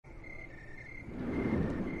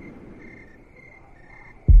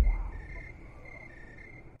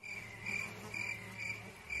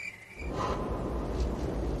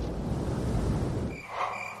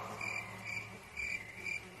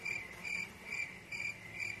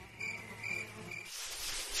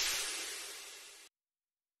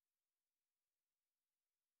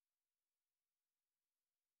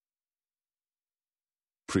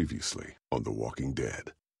Previously on The Walking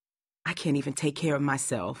Dead. I can't even take care of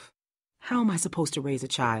myself. How am I supposed to raise a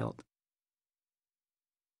child?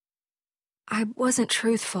 I wasn't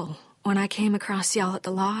truthful when I came across y'all at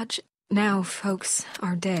the lodge. Now folks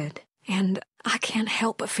are dead, and I can't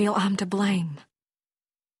help but feel I'm to blame.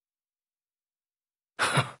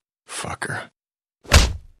 Fucker.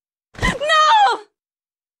 No!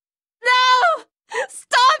 No!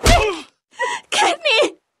 Stop it!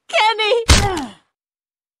 Kenny! Kenny!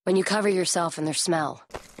 When you cover yourself in their smell,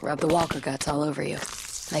 rub the walker guts all over you.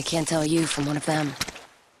 They can't tell you from one of them.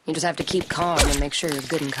 You just have to keep calm and make sure you're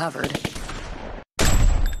good and covered.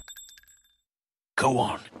 Go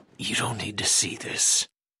on. You don't need to see this.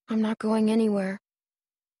 I'm not going anywhere.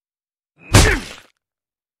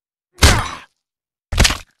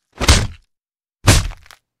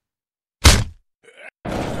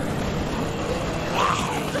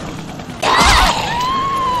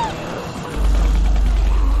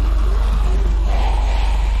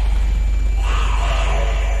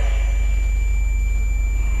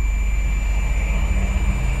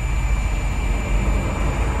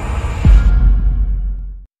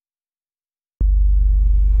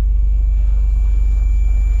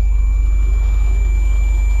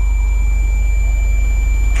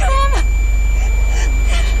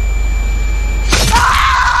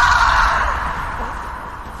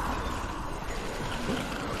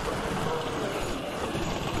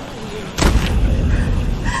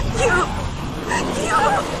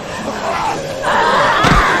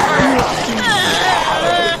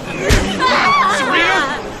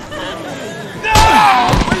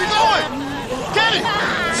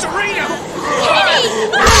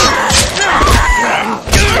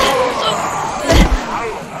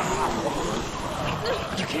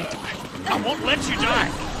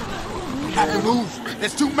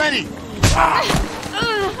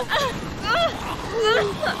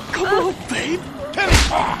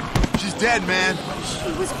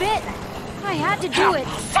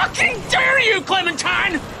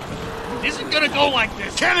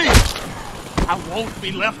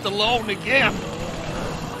 Be left alone again.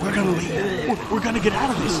 We're gonna leave. We're gonna get out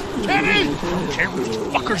of this. Kenny! I don't care what these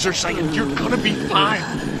fuckers are saying. You're gonna be fine.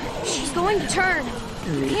 She's going to turn.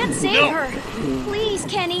 You can't save her. Please,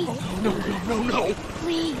 Kenny. No.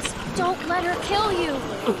 Please, don't let her kill you.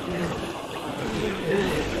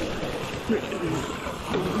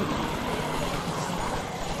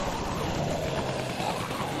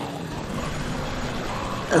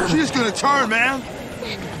 She's gonna turn, man.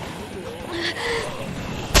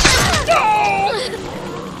 No!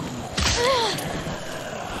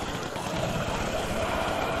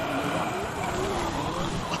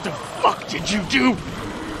 What the fuck did you do?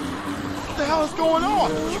 What the hell is going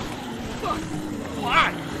on?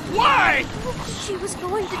 Why? Why? She was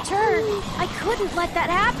going to turn. I couldn't let that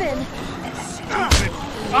happen. Stupid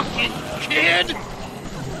fucking kid!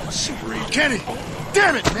 Sorry, Kenny!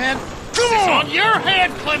 Damn it, man! Come It's on! on your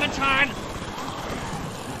head, Clementine!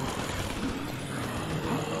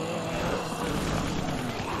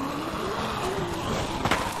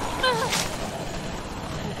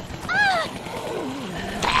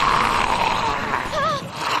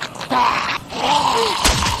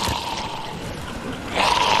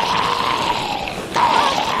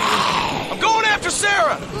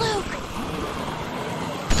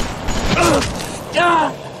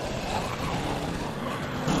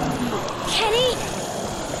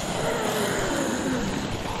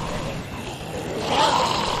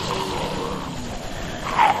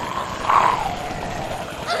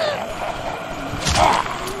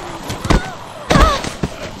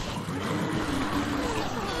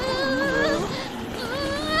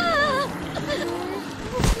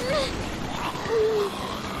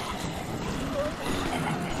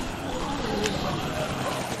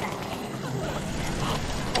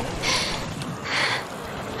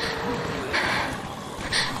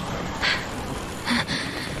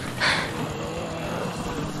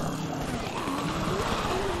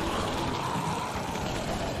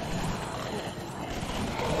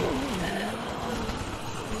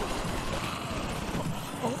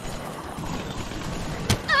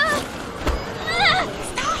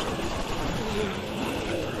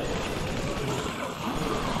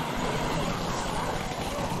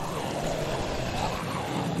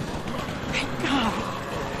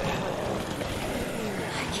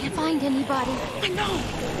 Anybody. I know.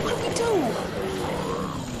 What do we do?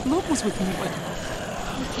 Luke was with me, but...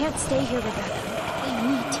 We can't stay here, Rebecca. We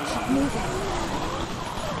need to keep moving.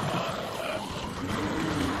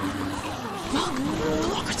 Look! The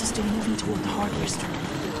walkers are still moving toward the hardware store.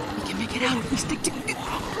 We can make it out if we stick together.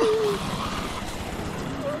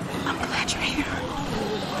 I'm glad you're here.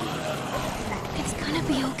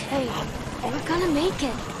 gonna be okay. We're gonna make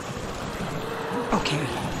it. Okay.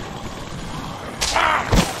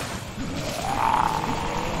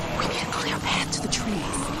 We need a clear path to the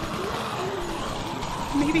trees.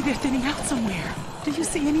 Maybe they're thinning out somewhere. Do you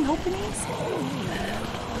see any openings?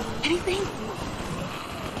 Anything?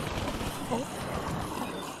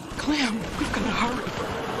 Clem, we've got to hurry.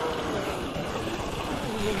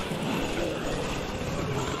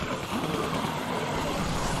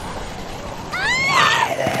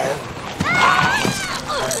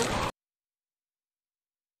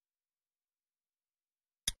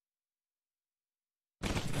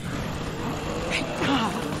 Thank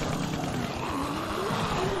God.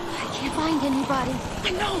 I can't find anybody.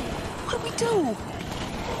 I know. What do we do?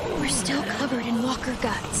 We're still covered in walker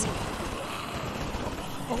guts.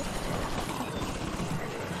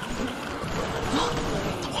 Look,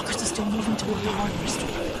 the walkers are still moving toward the hardware store.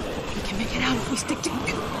 We can make it out if we stick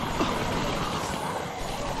together.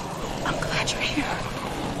 I'm glad you're here.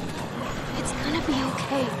 It's gonna be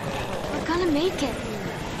okay. We're gonna make it.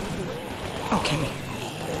 Okay.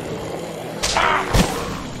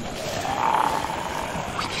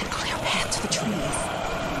 We need a clear path to the trees.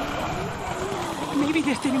 Maybe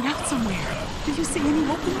they're thinning out somewhere. Do you see any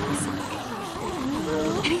openings?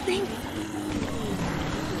 Anything?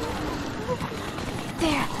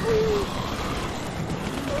 There.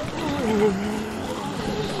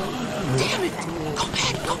 Damn it! Go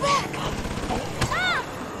back! Go back! Ah!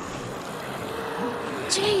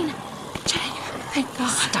 Jane! Jane, thank God.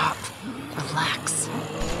 Stop. Relax.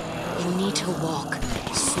 You need to walk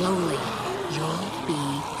slowly. You'll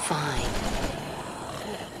be fine.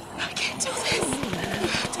 I can't do this.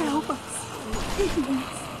 To help us.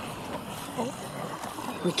 Please.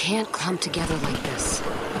 We can't clump together like this.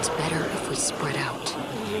 It's better if we spread out.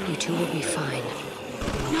 You two will be fine.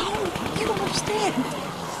 No, you don't understand.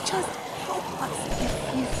 Just help us.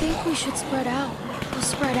 If you think we should spread out, we'll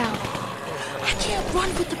spread out. I can't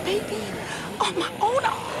run with the baby on my own.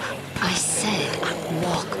 I said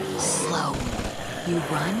walk slow. You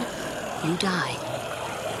run, you die.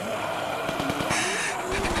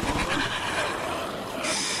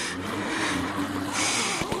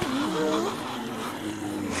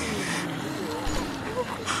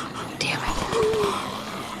 Damn it.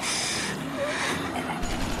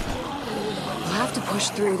 We'll have to push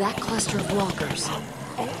through that cluster of walkers.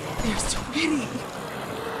 There's too many.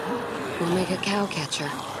 We'll make a cow catcher.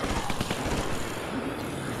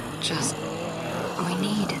 Just... we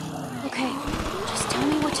need... Okay, just tell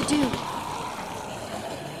me what to do.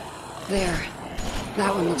 There.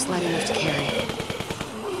 That one looks light enough to carry.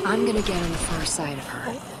 I'm gonna get on the far side of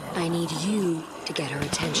her. I need you to get her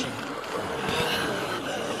attention.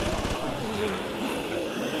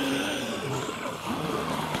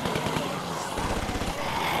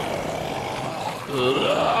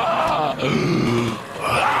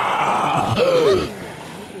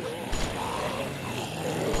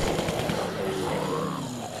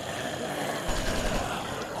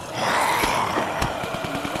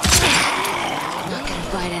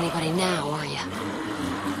 Now, are you?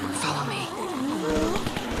 Follow me.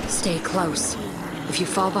 Stay close. If you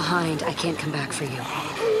fall behind, I can't come back for you.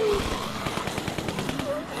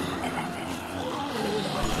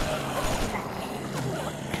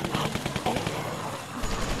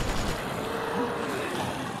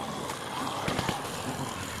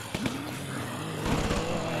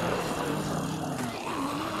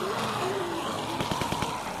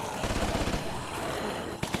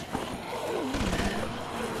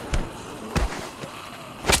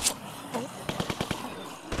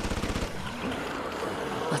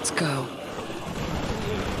 Let's go.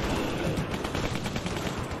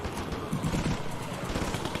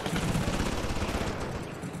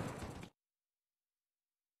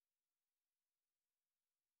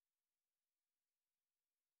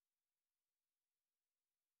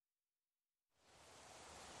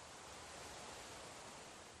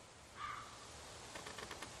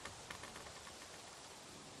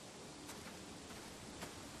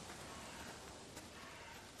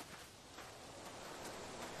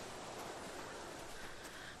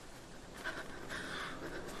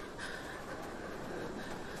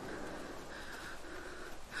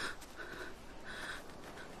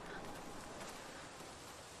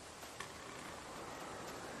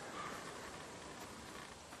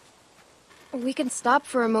 We can stop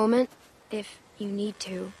for a moment, if you need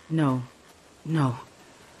to. No.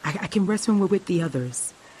 I can rest when we're with the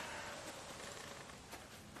others.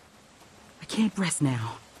 I can't rest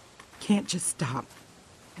now. Can't just stop.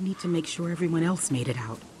 I need to make sure everyone else made it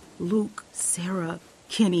out. Luke, Sarah,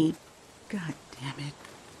 Kenny. God damn it.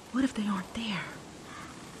 What if they aren't there?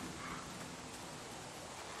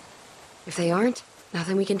 If they aren't,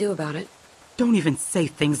 nothing we can do about it. Don't even say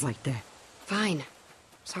things like that. Fine.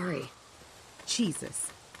 Sorry.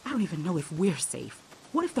 Jesus. I don't even know if we're safe.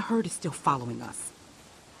 What if the herd is still following us?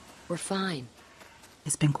 We're fine.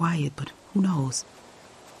 It's been quiet, but who knows?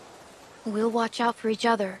 We'll watch out for each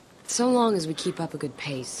other. So long as we keep up a good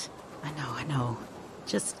pace. I know.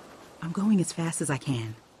 Just, I'm going as fast as I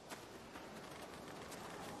can.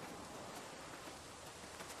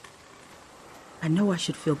 I know I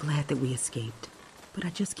should feel glad that we escaped, but I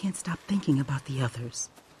just can't stop thinking about the others.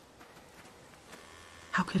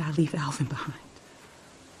 How could I leave Alvin behind?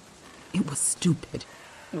 It was stupid.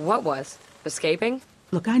 What was? Escaping?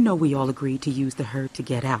 Look, I know we all agreed to use the herd to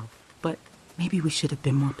get out, but maybe we should have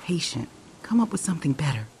been more patient. Come up with something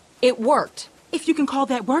better. It worked. If you can call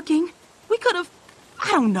that working, we could have...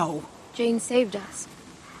 I don't know. Jane saved us.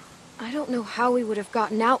 I don't know how we would have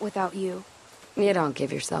gotten out without you. You don't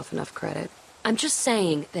give yourself enough credit. I'm just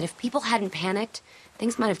saying that if people hadn't panicked,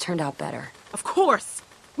 things might have turned out better. Of course.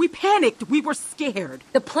 We panicked. We were scared.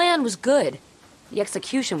 The plan was good. The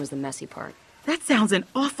execution was the messy part. That sounds an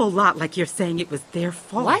awful lot like you're saying it was their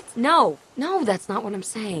fault. What? No, that's not what I'm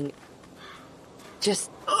saying.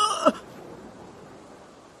 Just... I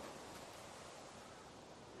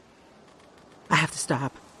have to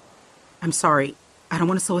stop. I'm sorry. I don't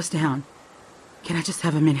want to slow us down. Can I just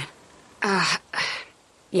have a minute?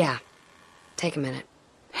 Yeah. Take a minute.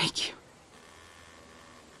 Thank you.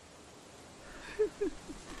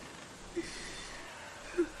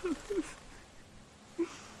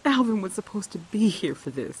 Alvin was supposed to be here for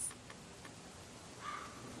this.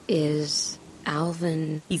 Is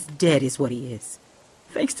Alvin... He's dead is what he is.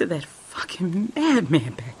 Thanks to that fucking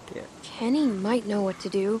madman back there. Kenny might know what to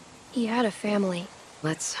do. He had a family.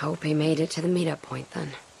 Let's hope he made it to the meetup point, then.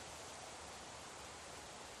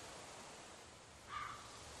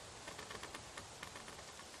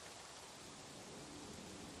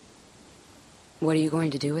 What are you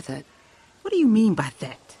going to do with it? What do you mean by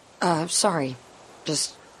that? Sorry.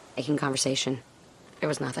 Just making conversation. There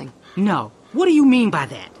was nothing. No. What do you mean by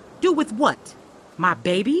that? Do with what? My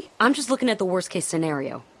baby? I'm just looking at the worst-case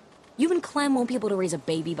scenario. You and Clem won't be able to raise a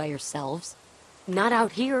baby by yourselves. Not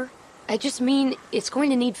out here. I just mean it's going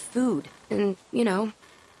to need food and,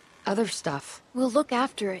 other stuff. We'll look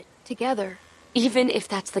after it, together. Even if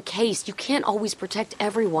that's the case, you can't always protect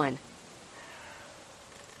everyone.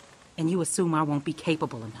 And you assume I won't be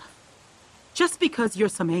capable enough. Just because you're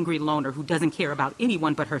some angry loner who doesn't care about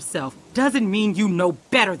anyone but herself doesn't mean you know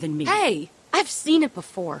better than me. Hey, I've seen it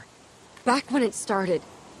before. Back when it started,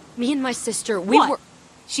 me and my sister, What?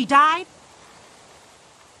 She died?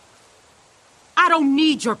 I don't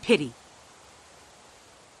need your pity.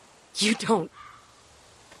 You don't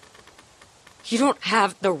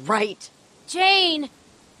have the right. Jane!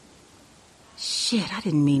 Shit, I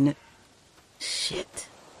didn't mean it. Shit.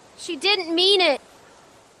 She didn't mean it.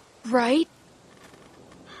 Right?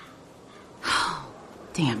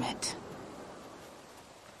 Damn it.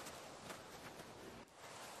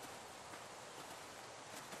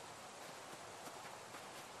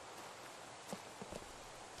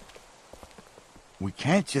 We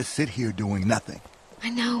can't just sit here doing nothing. I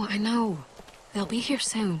know. They'll be here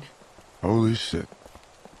soon. Holy shit.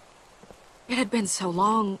 It had been so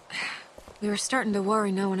long, we were starting to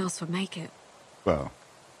worry no one else would make it. Well,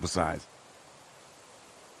 besides,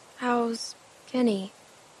 How's Kenny?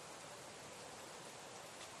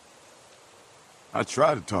 I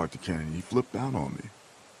tried to talk to Kenny. He flipped out on me.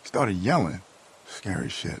 Started yelling. Scary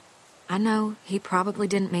shit. I know he probably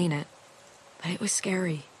didn't mean it, but it was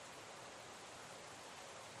scary.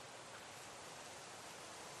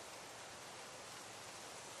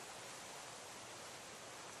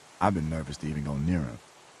 I've been nervous to even go near him.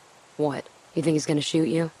 What? You think he's gonna shoot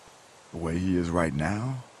you? The way he is right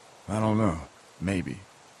now? I don't know. Maybe.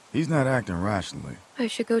 He's not acting rationally. I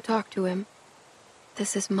should go talk to him.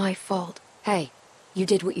 This is my fault. Hey, you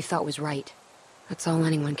did what you thought was right. That's all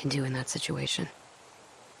anyone can do in that situation.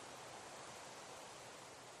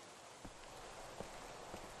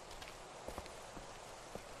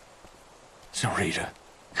 Sarita,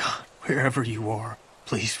 God, wherever you are,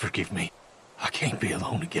 please forgive me. I can't be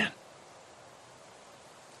alone again.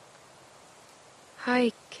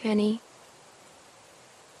 Hi, Kenny.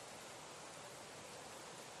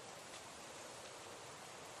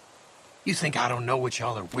 You think I don't know what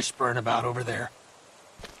y'all are whispering about over there?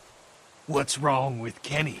 What's wrong with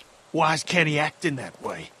Kenny? Why's Kenny acting that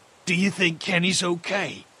way? Do you think Kenny's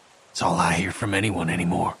okay? That's all I hear from anyone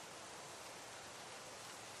anymore.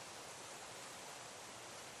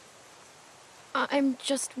 I'm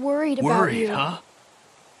just worried about Worried, you. huh?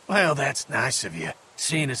 Well, that's nice of you,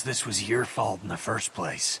 seeing as this was your fault in the first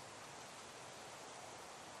place.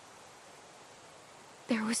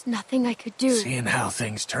 There was nothing I could do. Seeing how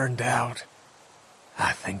things turned out,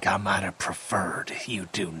 I think I might have preferred you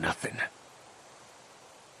do nothing.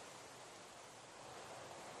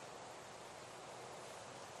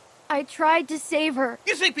 I tried to save her.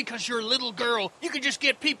 You think because you're a little girl, you can just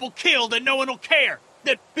get people killed and no one will care?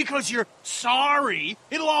 That because you're sorry,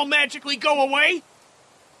 it'll all magically go away?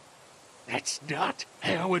 That's not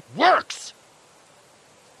how it works!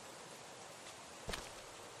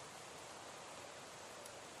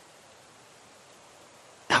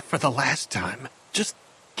 Now for the last time, just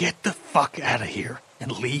get the fuck out of here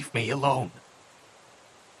and leave me alone.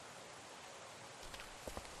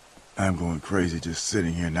 I'm going crazy just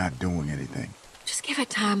sitting here not doing anything. Just give it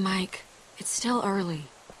time, Mike. It's still early.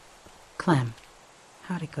 Clem,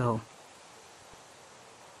 how'd it go?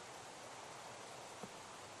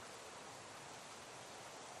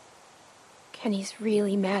 Kenny's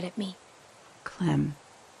really mad at me. Clem,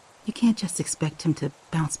 you can't just expect him to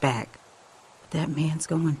bounce back. What that man's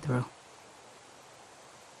going through.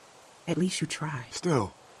 At least you try.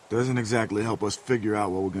 Still, doesn't exactly help us figure out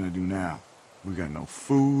what we're gonna do now. We got no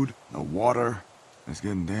food, no water. It's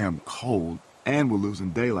getting damn cold, and we're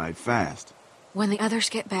losing daylight fast. When the others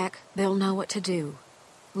get back, they'll know what to do.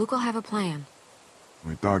 Luke will have a plan.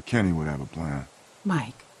 We thought Kenny would have a plan.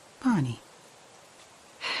 Mike, Bonnie.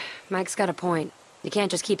 Mike's got a point. You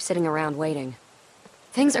can't just keep sitting around waiting.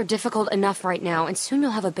 Things are difficult enough right now, and soon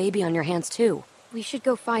you'll have a baby on your hands too. We should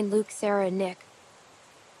go find Luke, Sarah, and Nick.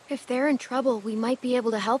 If they're in trouble, we might be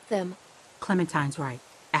able to help them. Clementine's right.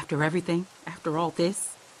 After everything, after all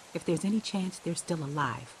this, if there's any chance they're still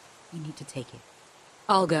alive, we need to take it.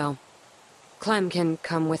 I'll go. Clem can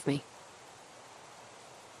come with me.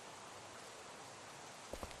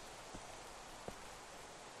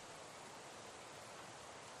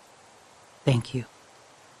 Thank you.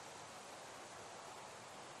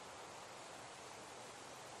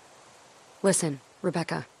 Listen,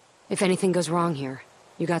 Rebecca, if anything goes wrong here,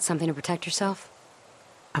 you got something to protect yourself?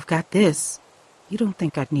 I've got this. You don't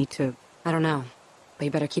think I'd need to... I don't know, but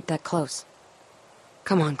you better keep that close.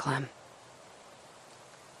 Come on, Clem.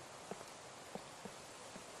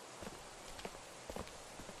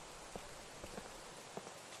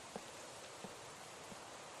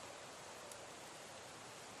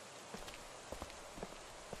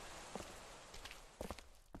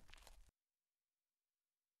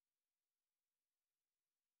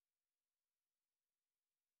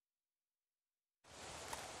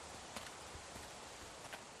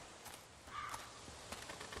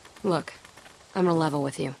 Look, I'm gonna level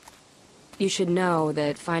with you. You should know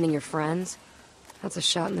that finding your friends, that's a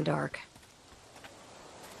shot in the dark.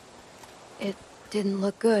 It didn't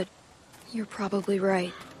look good. You're probably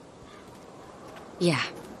right. Yeah.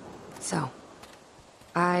 So,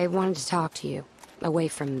 I wanted to talk to you, away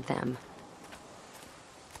from them.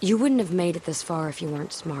 You wouldn't have made it this far if you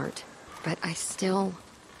weren't smart, but I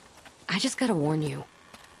just gotta warn you.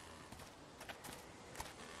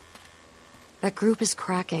 That group is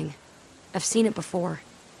cracking. I've seen it before.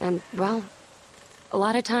 And, well, a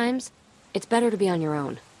lot of times, it's better to be on your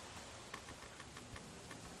own.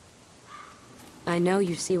 I know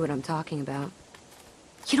you see what I'm talking about.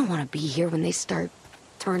 You don't want to be here when they start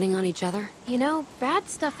turning on each other. You know, bad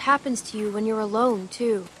stuff happens to you when you're alone,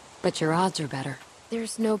 too. But your odds are better.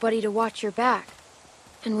 There's nobody to watch your back.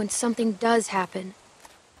 And when something does happen,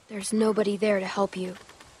 there's nobody there to help you.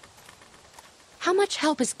 How much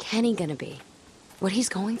help is Kenny gonna be? What he's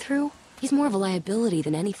going through? He's more of a liability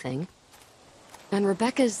than anything. And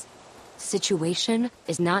Rebecca's situation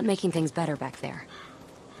is not making things better back there.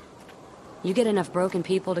 You get enough broken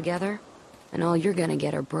people together, and all you're gonna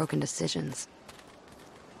get are broken decisions.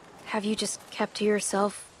 Have you just kept to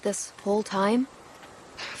yourself this whole time?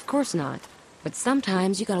 Of course not. But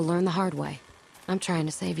sometimes you gotta learn the hard way. I'm trying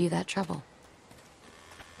to save you that trouble.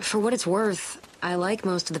 For what it's worth, I like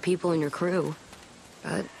most of the people in your crew.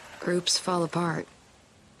 But groups fall apart.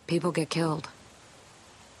 People get killed.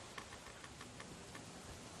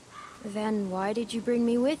 Then why did you bring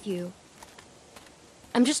me with you?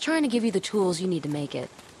 I'm just trying to give you the tools you need to make it.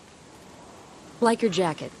 Like your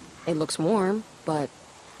jacket. It looks warm, but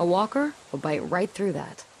a walker will bite right through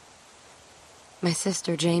that. My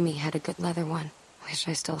sister Jamie had a good leather one. Wish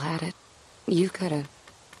I still had it. You could've.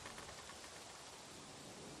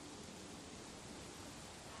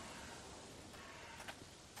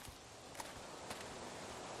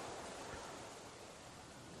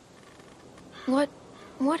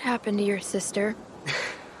 What happened to your sister?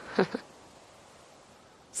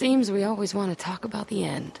 Seems we always want to talk about the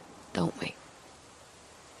end, don't we?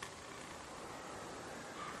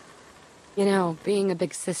 You know, being a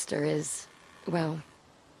big sister is, well,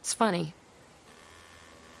 it's funny.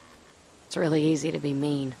 It's really easy to be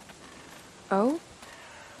mean. Oh?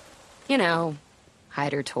 You know,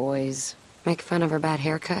 hide her toys, make fun of her bad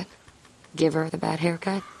haircut, give her the bad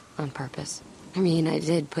haircut on purpose. I mean, I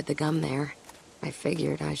did put the gum there. I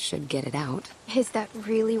figured I should get it out. Is that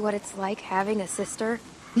really what it's like having a sister?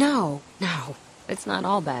 No, it's not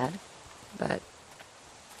all bad. But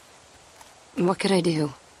what could I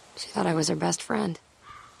do? She thought I was her best friend.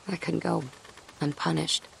 I couldn't go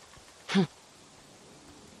unpunished.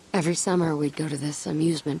 Every summer we'd go to this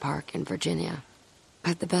amusement park in Virginia.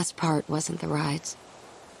 But the best part wasn't the rides.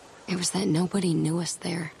 It was that nobody knew us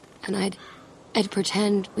there. And I'd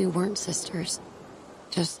pretend we weren't sisters.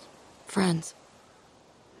 Just friends.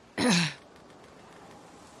 All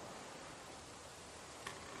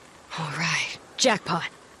right. Jackpot.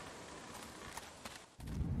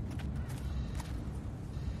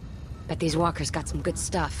 Bet these walkers got some good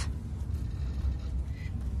stuff.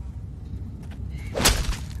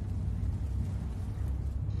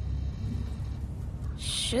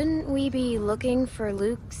 Shouldn't we be looking for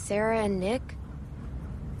Luke, Sarah, and Nick?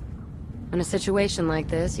 In a situation like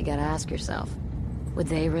this, you gotta ask yourself, would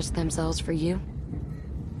they risk themselves for you?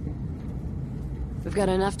 We've got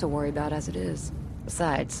enough to worry about as it is.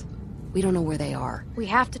 Besides, we don't know where they are. We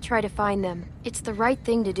have to try to find them. It's the right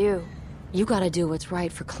thing to do. You gotta do what's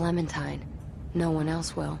right for Clementine. No one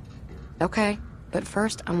else will. Okay, but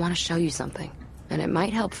first I want to show you something. And it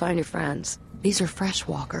might help find your friends. These are fresh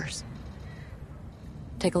walkers.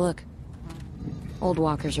 Take a look. Old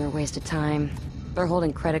walkers are a waste of time. They're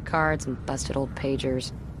holding credit cards and busted old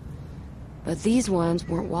pagers. But these ones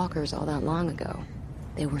weren't walkers all that long ago.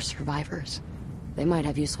 They were survivors. They might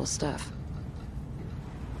have useful stuff.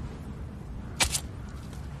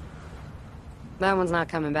 That one's not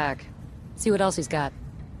coming back. See what else he's got.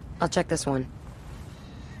 I'll check this one.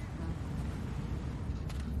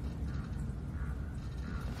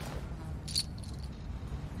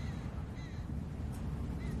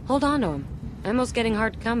 Hold on to him. Ammo's getting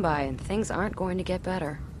hard to come by, and things aren't going to get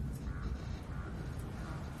better.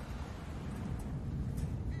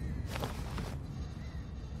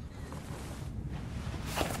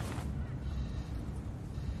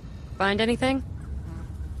 Find anything?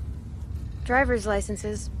 Driver's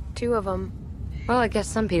licenses. 2 of them. Well, I guess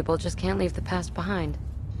some people just can't leave the past behind.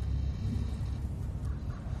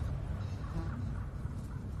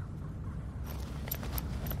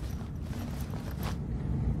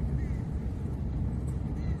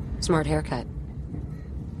 Smart haircut.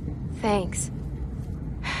 Thanks.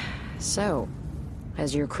 So,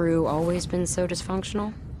 has your crew always been so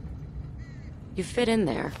dysfunctional? You fit in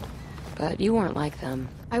there, but you weren't like them.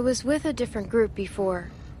 I was with a different group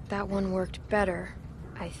before. That one worked better,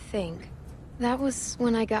 I think. That was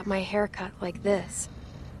when I got my hair cut like this.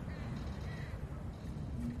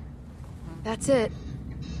 That's it.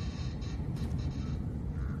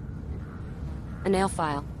 A nail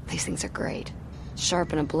file. These things are great.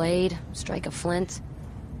 Sharpen a blade, strike a flint.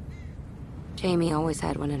 Jamie always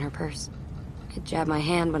had one in her purse. It jabbed my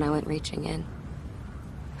hand when I went reaching in.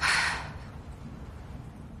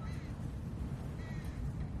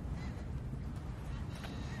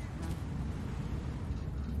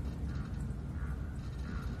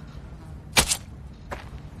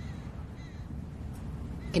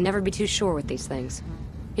 Can never be too sure with these things.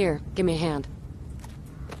 Here, give me a hand.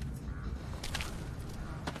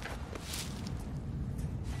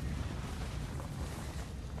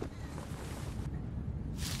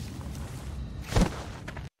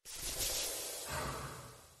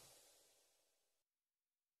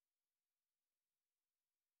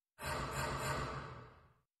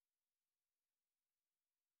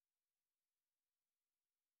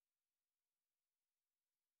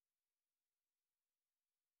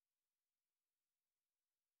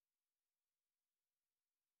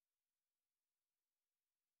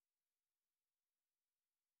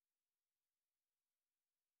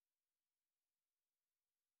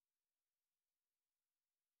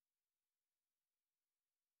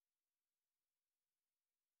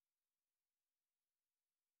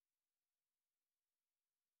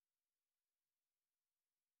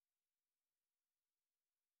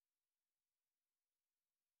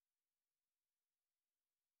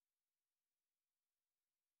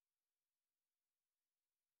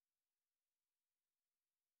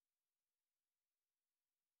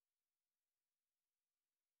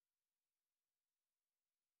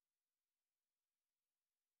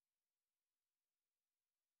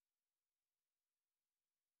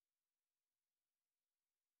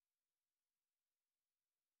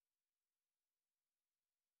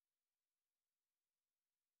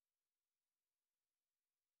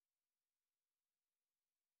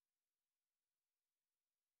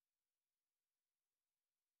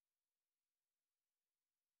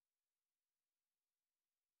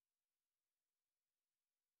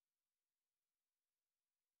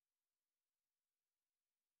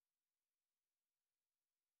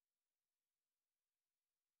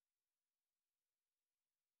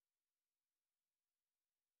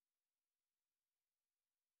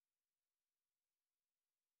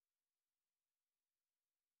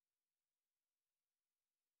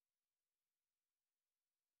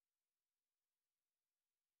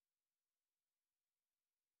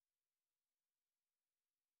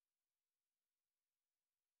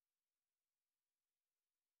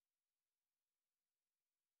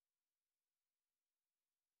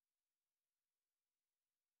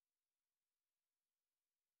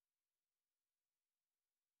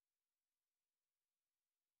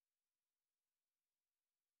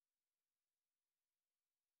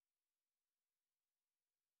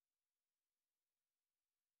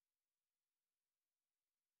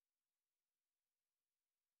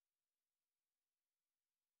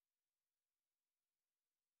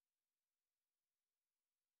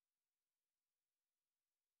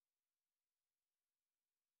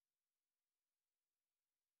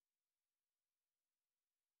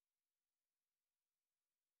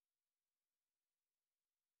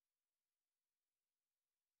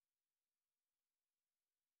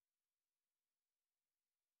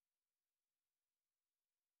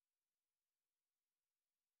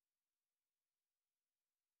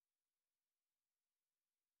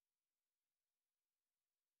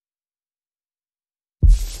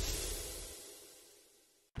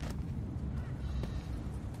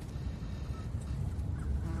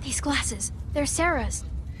 These glasses, they're Sarah's.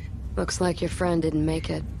 Looks like your friend didn't make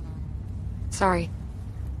it. Sorry.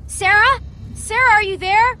 Sarah? Sarah, are you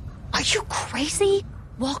there? Are you crazy?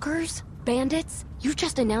 Walkers? Bandits? You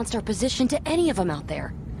just announced our position to any of them out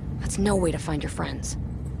there. That's no way to find your friends.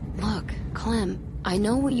 Look, Clem, I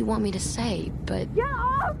know what you want me to say, but... Get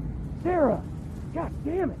off! Sarah! God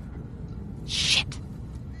damn it! Shit.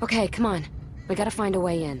 Okay, come on. We gotta find a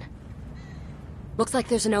way in. Looks like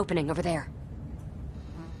there's an opening over there.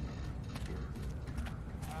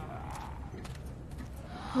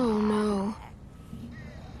 Oh no.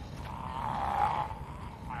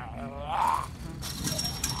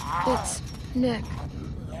 It's Nick.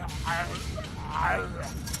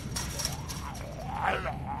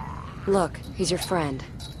 Look, he's your friend.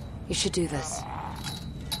 You should do this.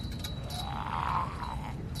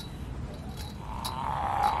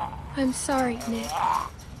 I'm sorry, Nick.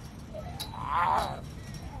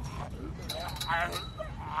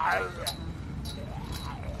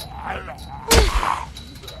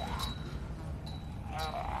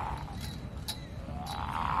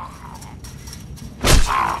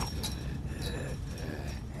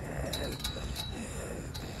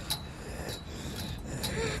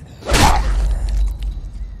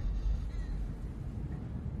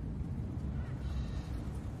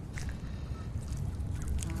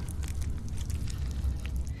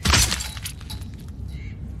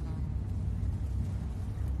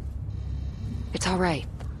 It's all right.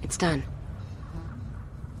 It's done.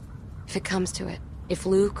 If it comes to it, if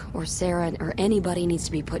Luke or Sarah or anybody needs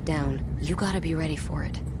to be put down, you gotta be ready for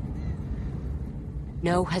it.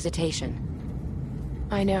 No hesitation.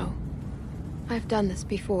 I know. I've done this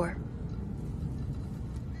before.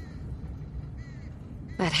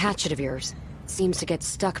 That hatchet of yours seems to get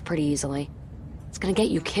stuck pretty easily. It's gonna get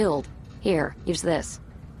you killed. Here, use this.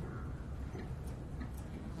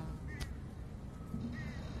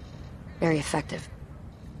 Very effective.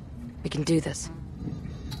 We can do this.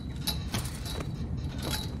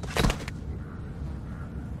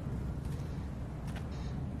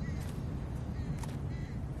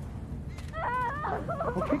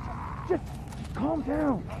 Okay, just calm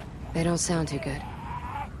down. They don't sound too good.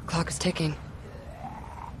 Clock is ticking.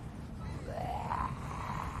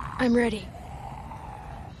 I'm ready.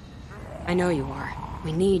 I know you are.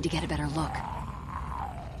 We need to get a better look.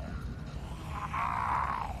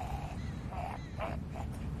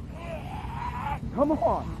 Come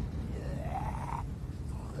on.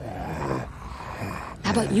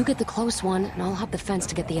 How about you get the close one, and I'll hop the fence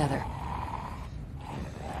to get the other.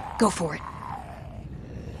 Go for it.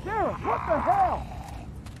 Sarah, what the hell?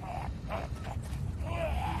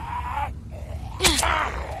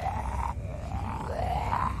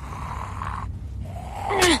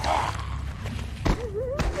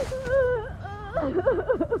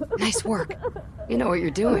 Nice work. You know what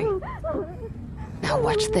you're doing. Now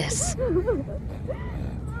watch this.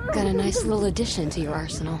 Got a nice little addition to your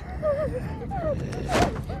arsenal.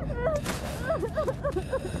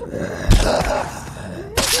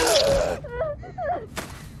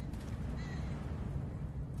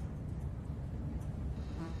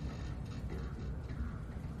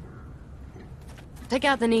 Take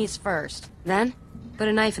out the knees first. Then, put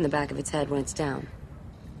a knife in the back of its head when it's down.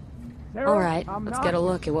 Sarah, All right, I'm let's not... get a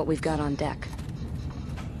look at what we've got on deck.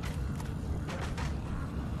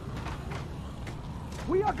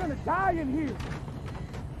 We are gonna die in here.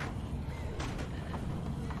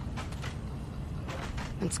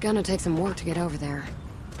 It's gonna take some work to get over there.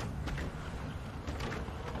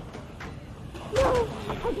 No,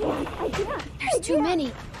 I can't. There's too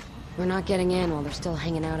many. We're not getting in while they're still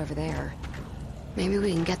hanging out over there. Maybe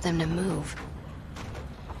we can get them to move.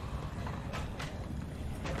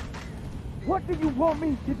 What do you want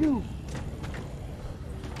me to do?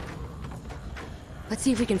 Let's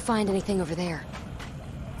see if we can find anything over there.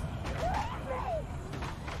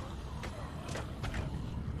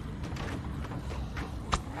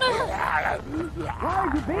 Why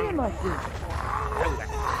are you being like this?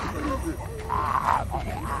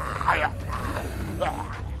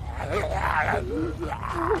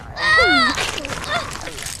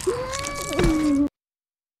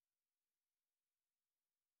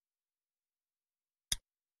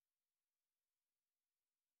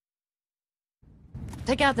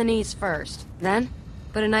 Take out the knees first. Then,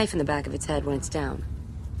 put a knife in the back of its head when it's down.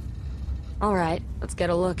 All right, let's get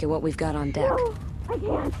a look at what we've got on deck. No, I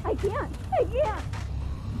can't.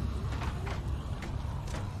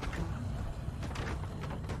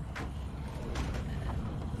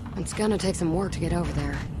 It's gonna take some work to get over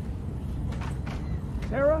there.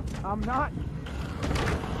 Sarah, I'm not...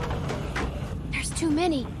 There's too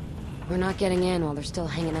many. We're not getting in while they're still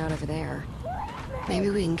hanging out over there. Maybe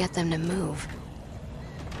we can get them to move.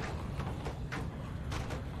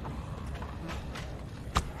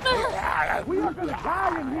 We are gonna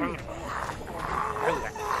die in here.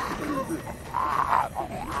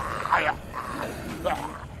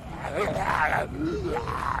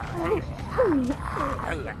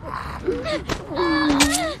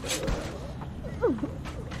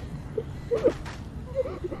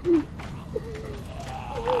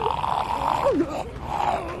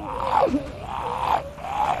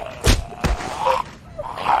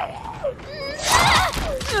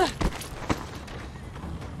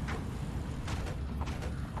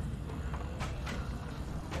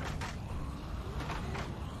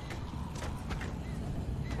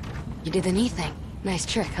 You did the knee thing. Nice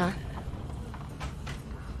trick, huh?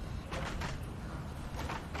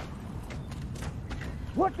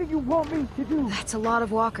 What do you want me to do? That's a lot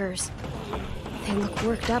of walkers. They look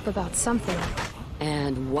worked up about something.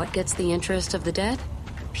 And what gets the interest of the dead?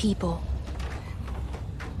 People.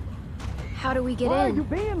 How do we get Why are in? you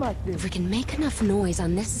being like If this? we can make enough noise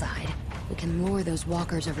on this side, we can lure those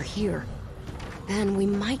walkers over here. Then we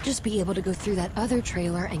might just be able to go through that other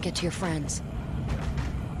trailer and get to your friends.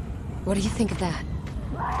 What do you think of that?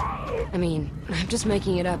 I mean, I'm just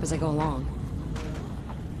making it up as I go along.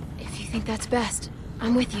 If you think that's best,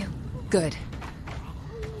 I'm with you. Good.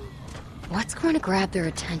 What's going to grab their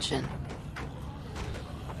attention?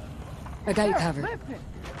 I got you covered. Listen.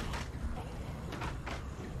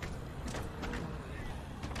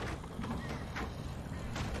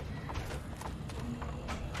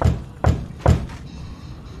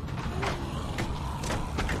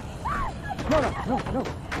 No.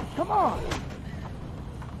 Come on.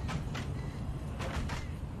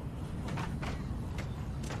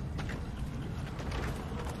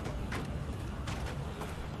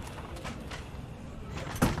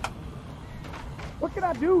 What can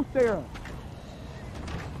I do, Sarah?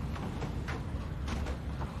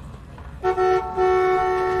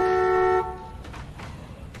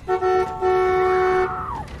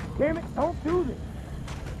 Damn it, don't do this.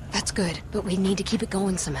 That's good, but we need to keep it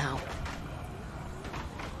going somehow.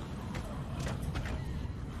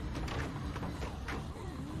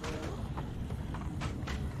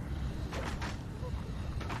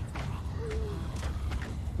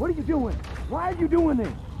 What are you doing? Why are you doing this?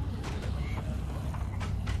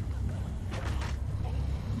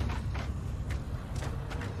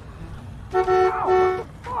 Ow, what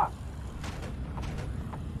the fuck?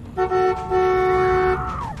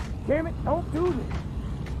 Damn it, don't do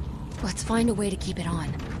this. Let's find a way to keep it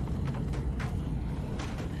on.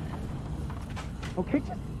 Okay,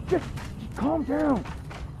 just calm down.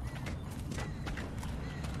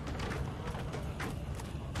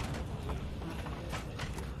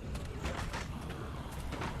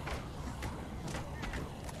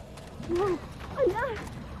 No,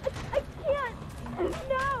 I can't.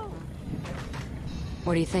 No.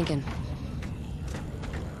 What are you thinking?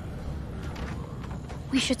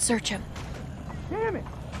 We should search him. Damn it.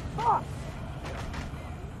 Fuck.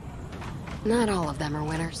 Not all of them are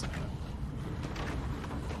winners.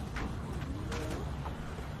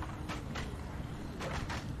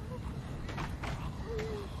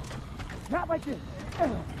 Not like this.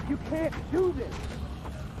 You can't do this.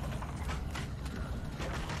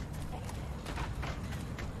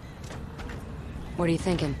 What are you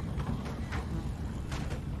thinking?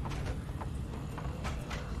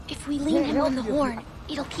 If we lean him on the horn,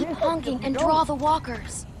 it'll keep honking and draw the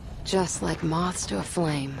walkers. Just like moths to a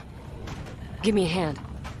flame. Give me a hand.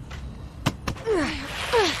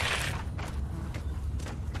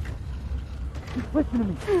 Just listen to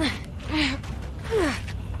me.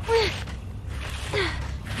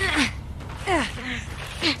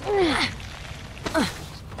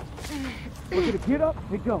 We're gonna get up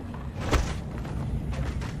and go.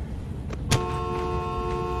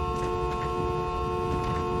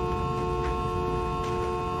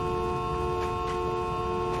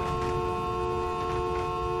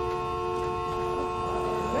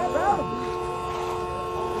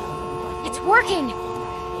 It's working!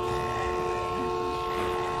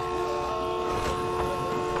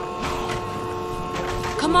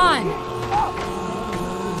 Come on!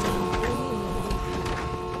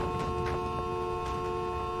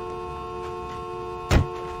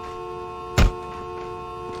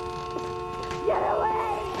 Get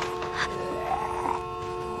away!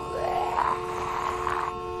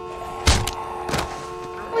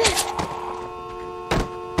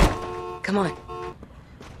 Come on.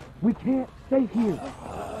 We can't stay here.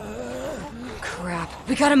 Crap.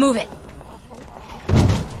 We gotta move it.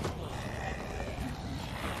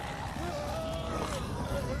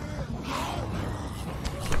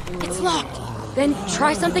 It's locked! Then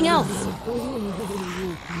try something else.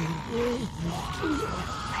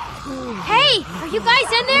 Hey, are you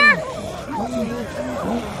guys in there?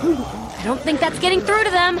 I don't think that's getting through to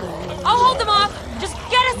them. I'll hold them off. Just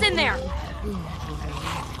get us in there.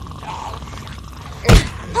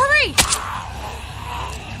 Hurry!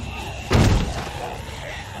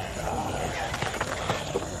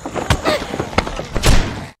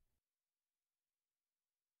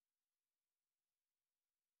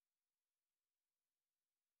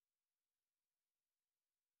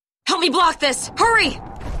 Help me block this! Hurry!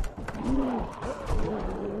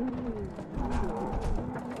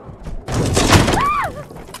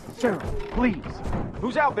 Sarah, please.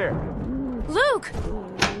 Who's out there? Luke!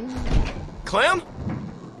 Clem?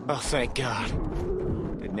 Oh, thank God.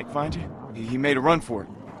 Did Nick find you? He made a run for it.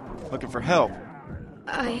 Looking for help.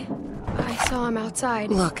 I saw him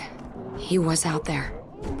outside. Look, he was out there,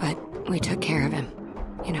 but we took care of him.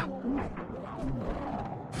 You know.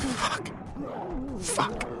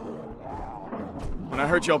 Fuck. When I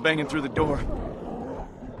heard y'all banging through the door,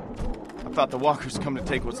 I thought the walkers come to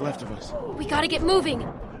take what's left of us. We gotta get moving.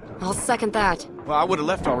 I'll second that. Well, I would have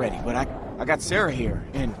left already, but I got Sarah here,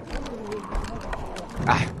 and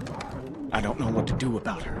I don't know what to do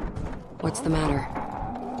about her. What's the matter?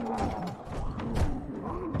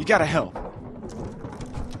 You gotta help.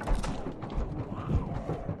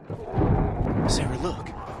 Sarah, look.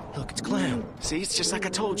 Look, it's Clem. See, it's just like I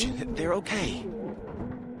told you. They're okay.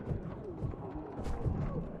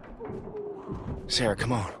 Sarah,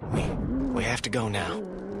 come on. We have to go now.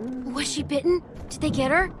 Was she bitten? Did they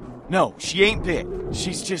get her? No, she ain't bit.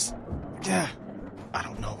 She's just... I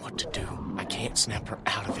don't know what to do. I can't snap her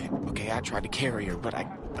out of it. Okay, I tried to carry her, but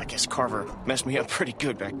I guess Carver messed me up pretty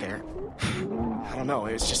good back there. I don't know,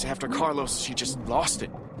 it's just after Carlos, she just lost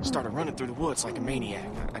it. Started running through the woods like a maniac.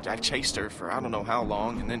 I chased her for I don't know how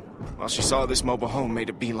long, and then, while she saw this mobile home, made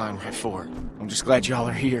a beeline right for it. I'm just glad y'all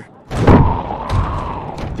are here.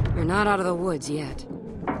 You're not out of the woods yet.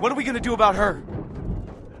 What are we gonna do about her?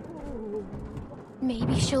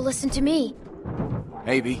 Maybe she'll listen to me.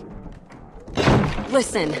 Maybe.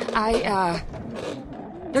 Listen,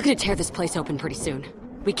 they're gonna tear this place open pretty soon.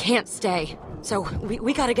 We can't stay. So,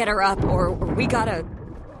 we gotta get her up, or we gotta...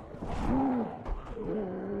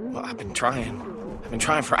 Well, I've been trying. I've been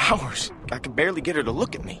trying for hours. I can barely get her to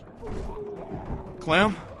look at me.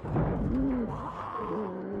 Clem?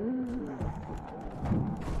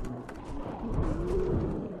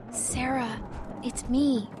 Sarah, it's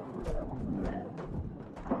me.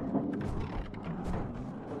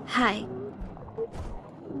 Hi.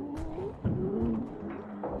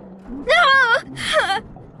 No!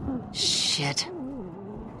 Shit.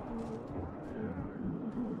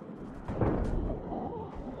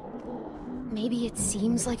 Maybe it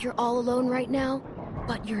seems like you're all alone right now,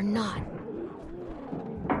 but you're not.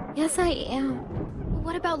 Yes, I am.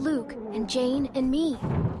 What about Luke and Jane and me?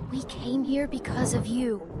 We came here because of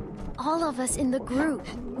you. All of us in the group.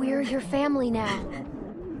 We're your family now.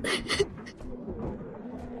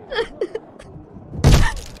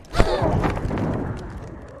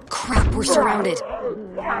 Crap, we're surrounded.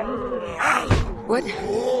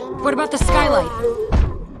 What about the skylight?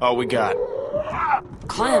 All we got.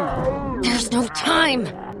 Clem, there's no time.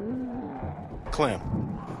 Clem.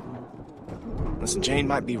 Listen, Jane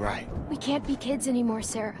might be right. We can't be kids anymore,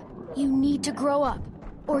 Sarah. You need to grow up,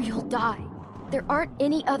 or you'll die. There aren't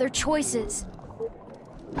any other choices.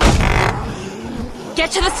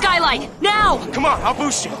 Get to the skylight, now! Come on, I'll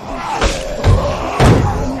boost you.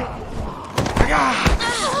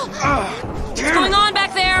 What's going on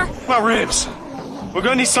back there? My ribs. We're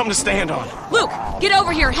gonna need something to stand on. Luke, get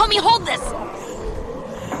over here. Help me hold this.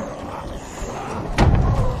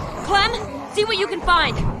 Clem, see what you can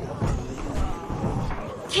find.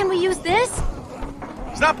 Can we use this?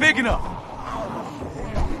 It's not big enough.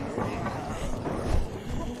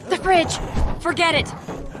 The fridge. Forget it.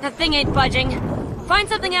 That thing ain't budging. Find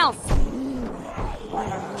something else.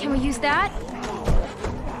 Can we use that?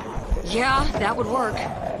 Yeah, that would work.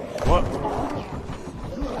 What?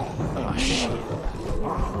 Oh, shit.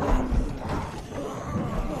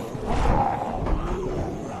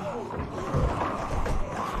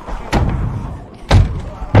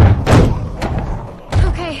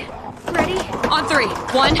 Okay, ready? On three.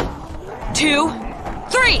 1, 2,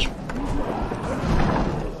 3!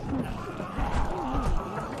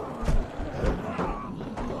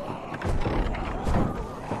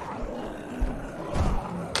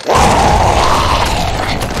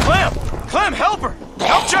 Clem, help her!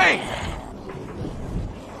 Help Jane!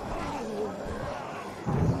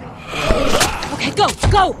 Okay, go!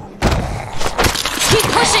 Keep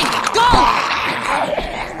pushing! Go!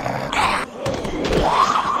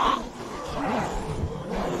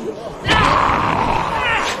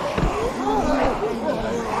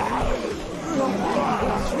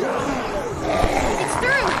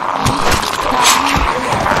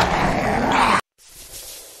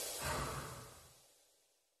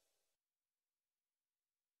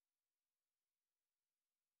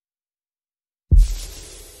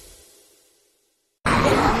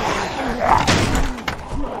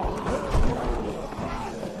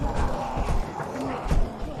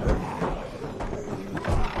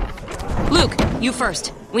 You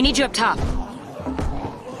first. We need you up top.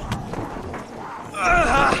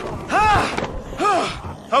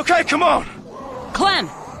 Okay, come on. Clem!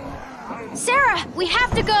 Sarah, we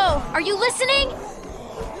have to go. Are you listening?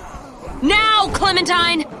 Now,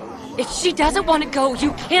 Clementine! If she doesn't want to go,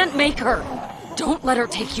 you can't make her. Don't let her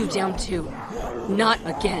take you down too. Not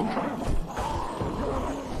again.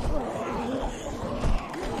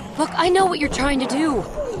 Look, I know what you're trying to do,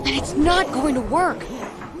 and it's not going to work.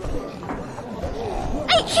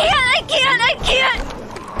 I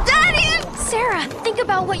can't! Daddy! Sarah, think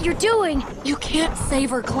about what you're doing. You can't save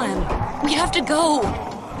her, Clem. We have to go.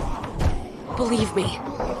 Believe me,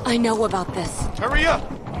 I know about this. Hurry up.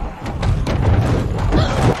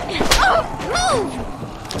 Move!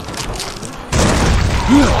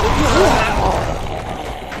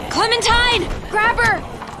 Clementine! Grab her!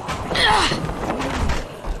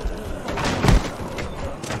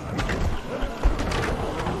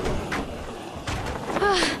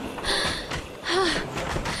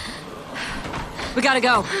 We gotta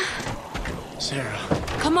go. Sarah.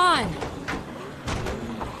 Come on.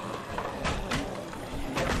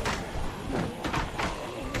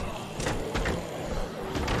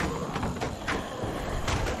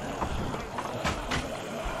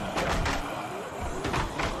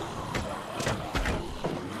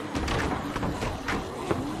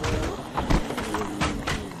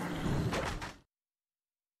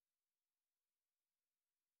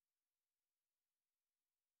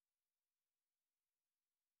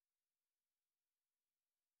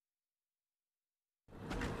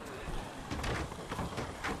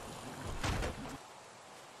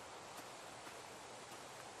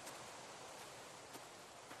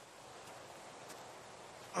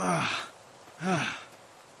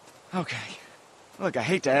 Okay. Look, I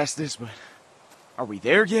hate to ask this, but are we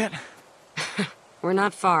there yet? We're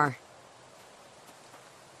not far.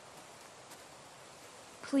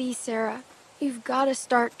 Please, Sarah, you've got to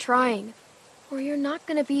start trying, or you're not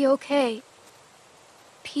going to be okay.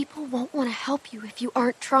 People won't want to help you if you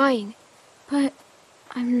aren't trying. But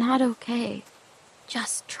I'm not okay.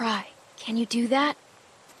 Just try. Can you do that?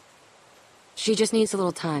 She just needs a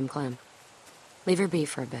little time, Clem. Leave her be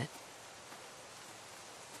for a bit.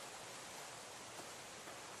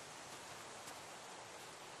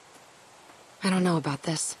 I don't know about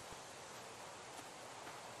this.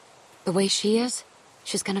 The way she is,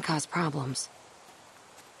 she's gonna cause problems.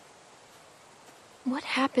 What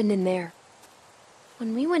happened in there?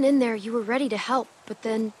 When we went in there, you were ready to help, but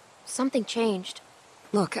then something changed.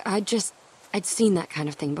 Look, I'd seen that kind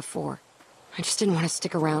of thing before. I just didn't want to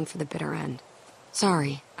stick around for the bitter end.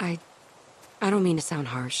 Sorry, I don't mean to sound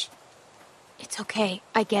harsh. It's okay,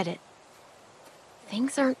 I get it.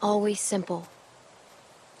 Things aren't always simple.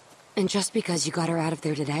 And just because you got her out of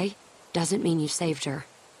there today, doesn't mean you saved her.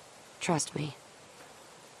 Trust me.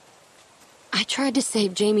 I tried to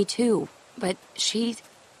save Jamie too, but she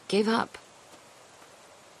gave up.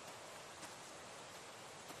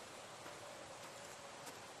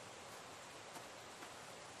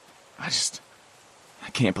 I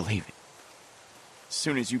can't believe it. As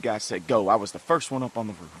soon as you guys said go, I was the first one up on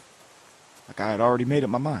the roof. Like I had already made up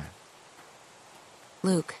my mind.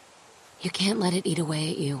 Luke, you can't let it eat away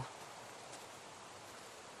at you.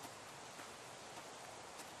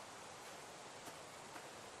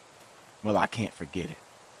 Well, I can't forget it.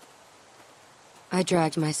 I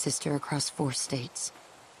dragged my sister across 4 states,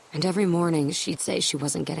 and every morning she'd say she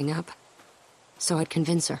wasn't getting up. So I'd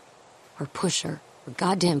convince her, or push her, or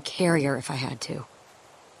goddamn carry her if I had to.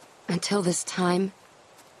 Until this time,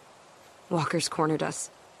 walkers cornered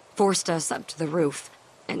us, forced us up to the roof,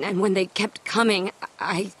 and when they kept coming,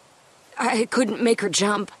 I couldn't make her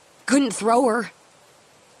jump, couldn't throw her.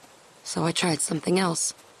 So I tried something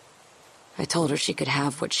else. I told her she could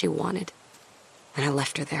have what she wanted, and I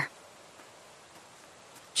left her there.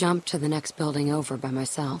 Jumped to the next building over by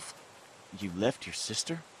myself. You left your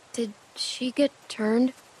sister? Did she get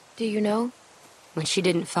turned? Do you know? When she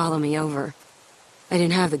didn't follow me over, I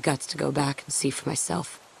didn't have the guts to go back and see for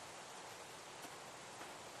myself.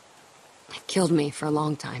 It killed me for a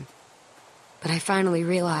long time. But I finally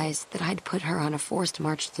realized that I'd put her on a forced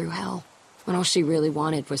march through hell, when all she really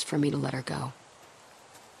wanted was for me to let her go.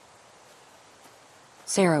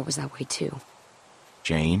 Sarah was that way too.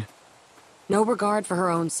 Jane? No regard for her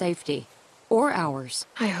own safety, or ours.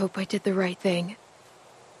 I hope I did the right thing.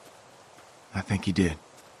 I think you did.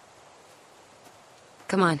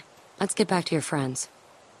 Come on, let's get back to your friends.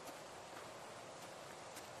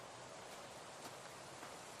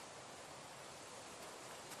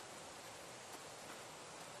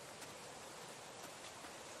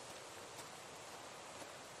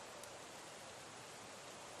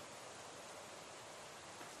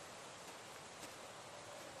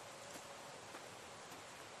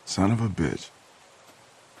 Son of a bitch.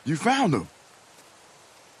 You found him!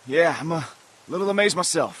 Yeah, I'm a little amazed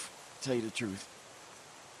myself, to tell you the truth.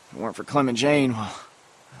 If it weren't for Clem and Jane, well,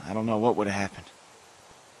 I don't know what would have happened.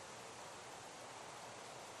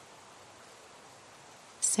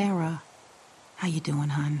 Sarah, how you doing,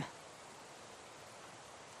 hon?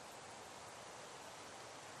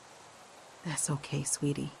 That's okay,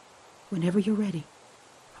 sweetie. Whenever you're ready.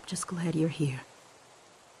 I'm just glad you're here.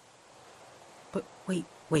 But wait.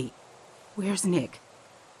 Where's Nick?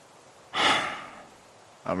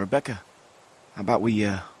 Rebecca, how about we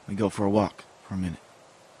go for a walk for a minute?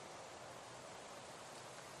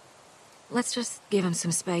 Let's just give him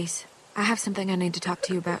some space. I have something I need to talk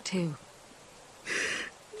to you about, too.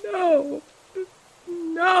 No.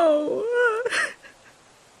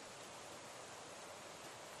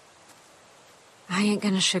 I ain't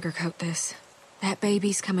gonna sugarcoat this. That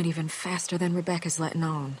baby's coming even faster than Rebecca's letting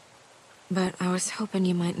on. But I was hoping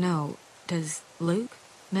you might know. Does Luke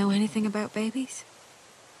know anything about babies?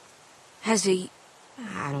 Has he,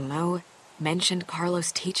 I don't know, mentioned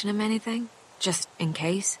Carlos teaching him anything? Just in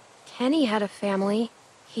case? Kenny had a family.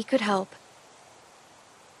 He could help.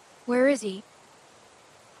 Where is he?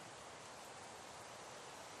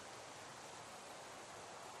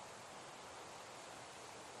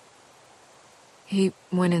 He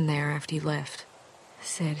went in there after you left.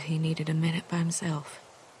 Said he needed a minute by himself.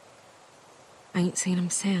 I ain't seen him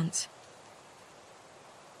since.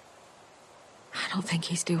 I don't think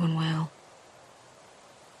he's doing well.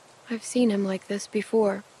 I've seen him like this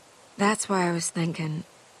before. That's why I was thinking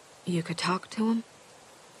you could talk to him.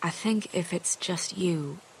 I think if it's just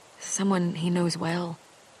you, someone he knows well,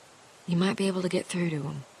 you might be able to get through to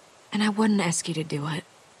him. And I wouldn't ask you to do it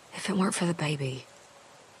if it weren't for the baby.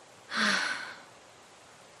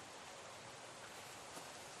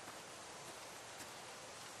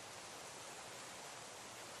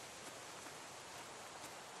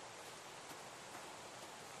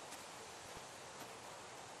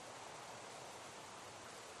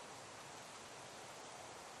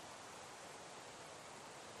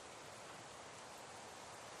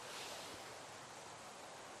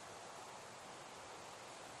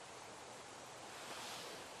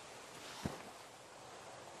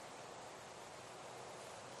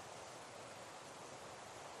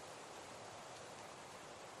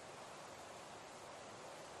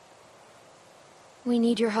 We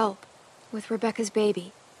need your help with Rebecca's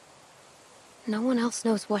baby. No one else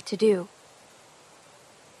knows what to do.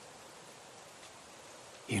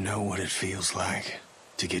 You know what it feels like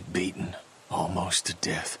to get beaten almost to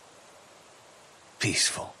death.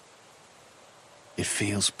 Peaceful. It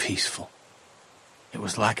feels peaceful. It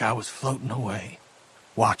was like I was floating away,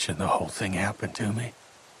 watching the whole thing happen to me.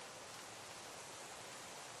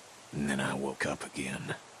 And then I woke up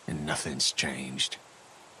again, and nothing's changed.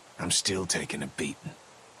 I'm still taking a beating.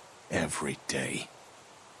 Every day.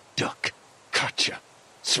 Duck, Katja,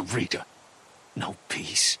 Sarita. No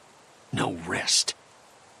peace. No rest.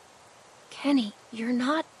 Kenny, you're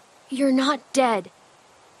not dead.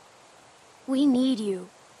 We need you.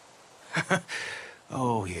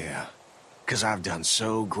 Oh, yeah. 'Cause I've done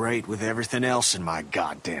so great with everything else in my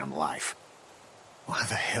goddamn life. Why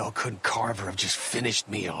the hell couldn't Carver have just finished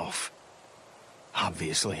me off?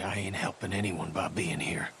 Obviously, I ain't helping anyone by being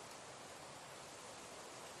here.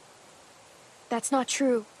 That's not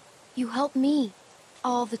true. You help me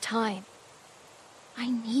all the time. I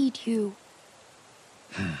need you.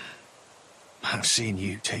 I've seen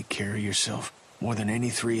you take care of yourself more than any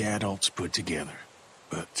 3 adults put together.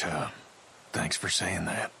 But, thanks for saying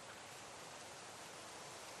that.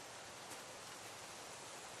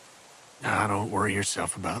 Now, don't worry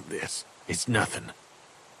yourself about this. It's nothing.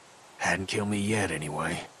 Hadn't killed me yet,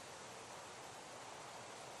 anyway.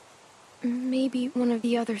 Maybe one of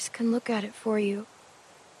the others can look at it for you.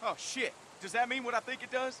 Oh, shit. Does that mean what I think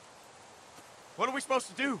it does? What are we supposed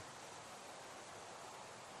to do?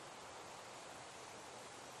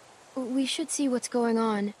 We should see what's going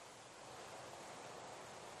on.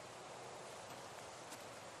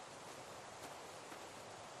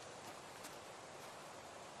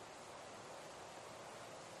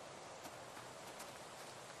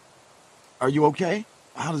 Are you okay?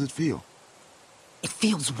 How does it feel? It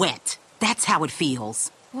feels wet. That's how it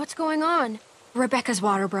feels. What's going on? Rebecca's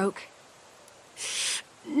water broke.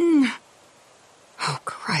 Oh,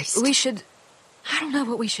 Christ. I don't know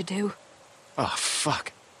what we should do. Oh,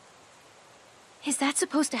 fuck. Is that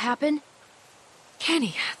supposed to happen?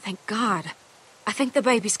 Kenny, thank God. I think the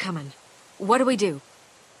baby's coming. What do we do?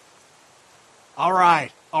 All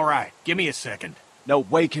right. Give me a second. No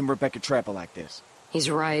way can Rebecca trap her like this.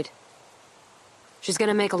 He's right. She's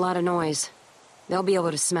gonna make a lot of noise. They'll be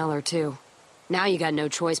able to smell her, too. Now you got no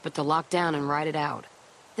choice but to lock down and ride it out.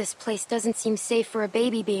 This place doesn't seem safe for a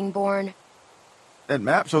baby being born. That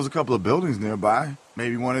map shows a couple of buildings nearby.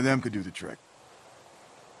 Maybe one of them could do the trick.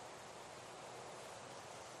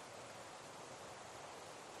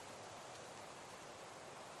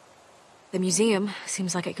 The museum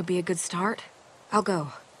seems like it could be a good start. I'll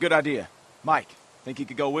go. Good idea. Mike, think you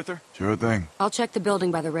could go with her? Sure thing. I'll check the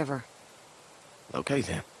building by the river. Okay,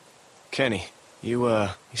 then. Kenny, you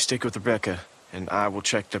stick with Rebecca, and I will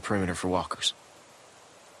check the perimeter for walkers.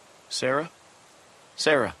 Sarah?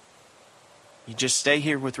 Sarah, you just stay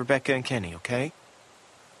here with Rebecca and Kenny, okay?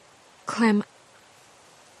 Clem...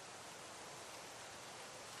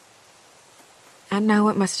 I know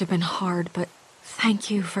it must have been hard, but thank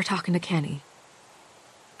you for talking to Kenny.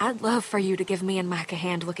 I'd love for you to give me and Mike a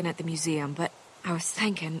hand looking at the museum, but I was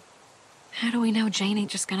thinking, how do we know Jane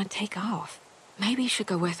ain't just gonna take off? Maybe you should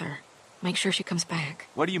go with her. Make sure she comes back.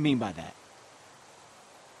 What do you mean by that?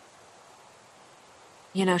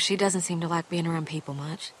 You know, she doesn't seem to like being around people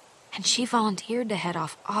much. And she volunteered to head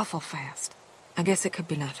off awful fast. I guess it could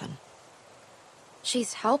be nothing.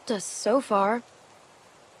 She's helped us so far.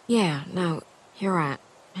 Yeah, no, you're right.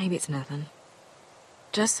 Maybe it's nothing.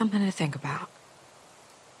 Just something to think about.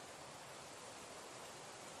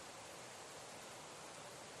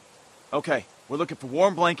 Okay, we're looking for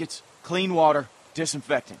warm blankets, clean water,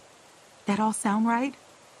 disinfectant. That all sound right?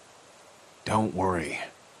 Don't worry.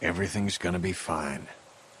 Everything's gonna be fine.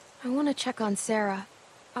 I want to check on Sarah.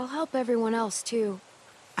 I'll help everyone else, too.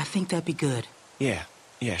 I think that'd be good. Yeah,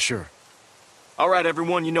 sure. All right,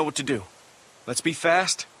 everyone, you know what to do. Let's be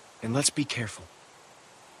fast, and let's be careful.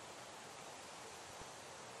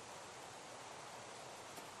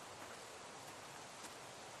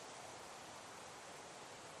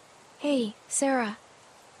 Hey, Sarah.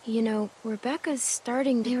 You know, Rebecca's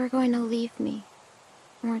starting to... They were going to leave me,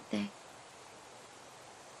 weren't they?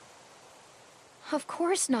 Of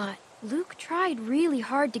course not. Luke tried really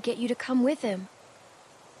hard to get you to come with him.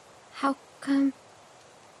 How come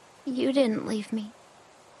you didn't leave me?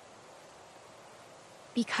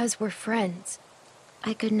 Because we're friends.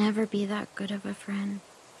 I could never be that good of a friend.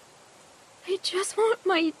 I just want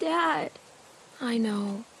my dad. I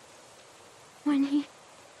know.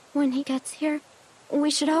 When he gets here, we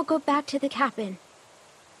should all go back to the cabin.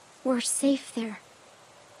 We're safe there.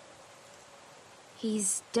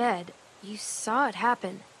 He's dead. You saw it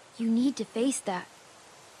happen. You need to face that.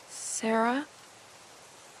 Sarah?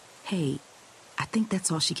 Hey, I think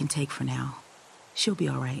that's all she can take for now. She'll be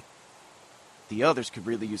all right. The others could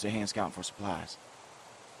really use a hand scouting for supplies.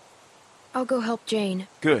 I'll go help Jane.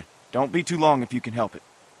 Good. Don't be too long if you can help it.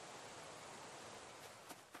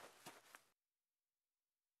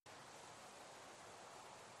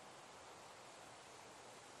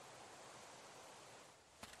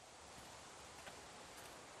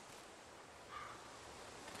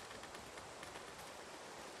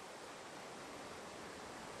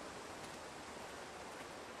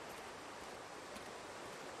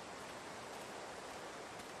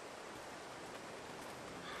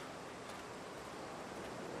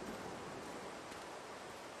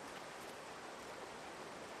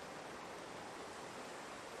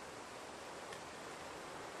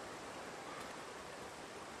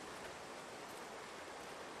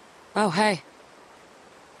 Oh, hey.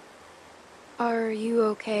 Are you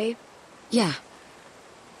okay? Yeah.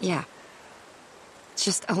 It's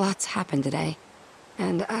just a lot's happened today.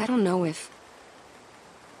 And I don't know if...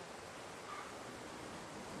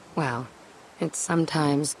 Well, it's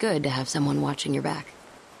sometimes good to have someone watching your back.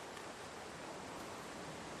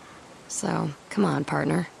 So, come on,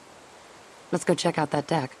 partner. Let's go check out that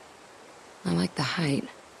deck. I like the height.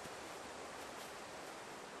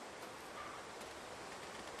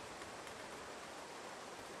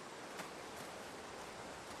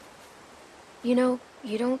 You know,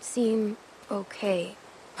 you don't seem okay.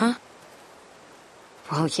 Huh?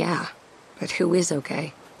 Well, yeah. But who is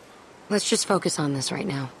okay? Let's just focus on this right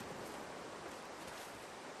now.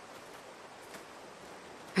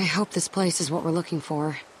 I hope this place is what we're looking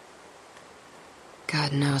for.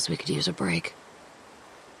 God knows we could use a break.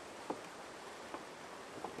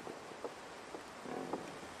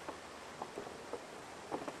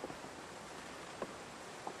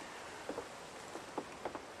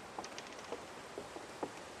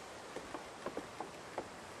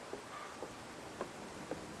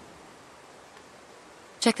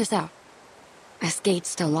 Check this out. This gate's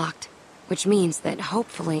still locked, which means that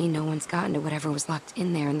hopefully no one's gotten to whatever was locked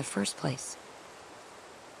in there in the first place.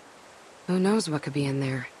 Who knows what could be in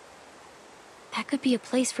there? That could be a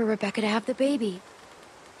place for Rebecca to have the baby.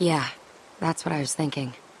 Yeah, that's what I was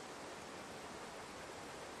thinking.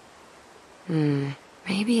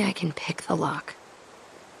 Maybe I can pick the lock.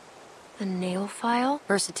 The nail file?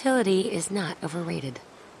 Versatility is not overrated.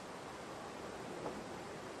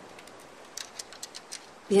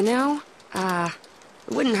 You know, it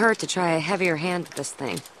wouldn't hurt to try a heavier hand with this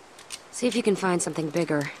thing. See if you can find something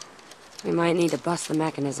bigger. We might need to bust the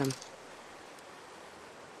mechanism.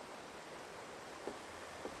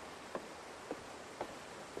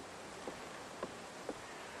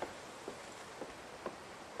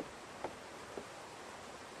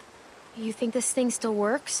 You think this thing still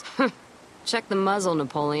works? Check the muzzle,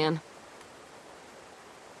 Napoleon.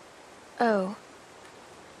 Oh.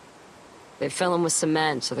 They fill them with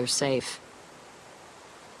cement, so they're safe.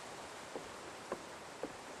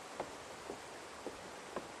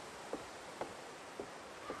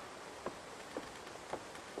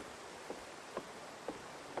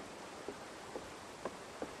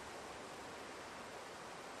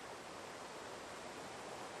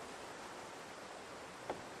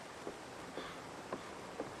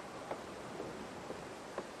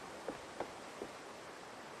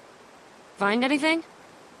 Find anything?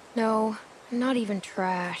 No, not even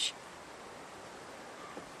trash.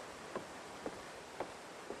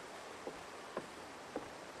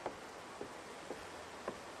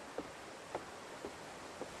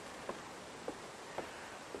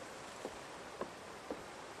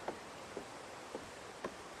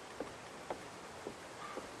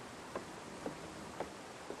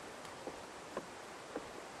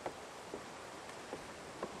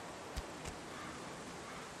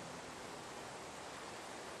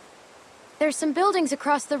 There's some buildings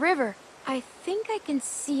across the river. I think I can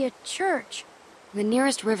see a church. The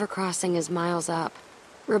nearest river crossing is miles up.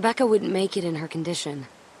 Rebecca wouldn't make it in her condition.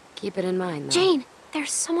 Keep it in mind, though. Jane,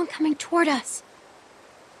 there's someone coming toward us.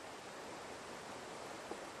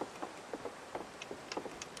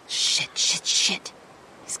 Shit.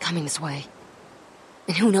 He's coming this way.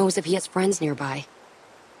 And who knows if he has friends nearby.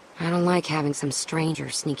 I don't like having some stranger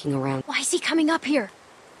sneaking around. Why is he coming up here?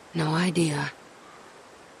 No idea.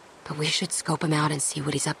 But we should scope him out and see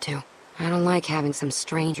what he's up to. I don't like having some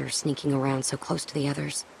stranger sneaking around so close to the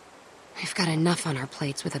others. We've got enough on our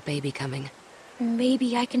plates with a baby coming.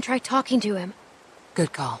 Maybe I can try talking to him.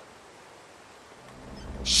 Good call.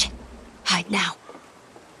 Shit. Hide now.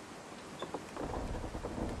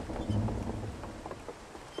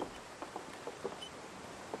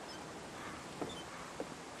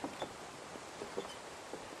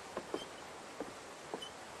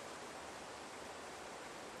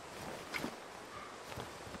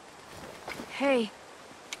 Hey.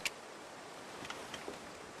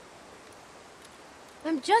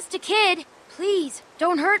 I'm just a kid. Please,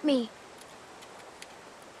 don't hurt me.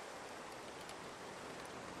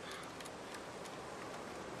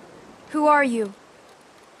 Who are you?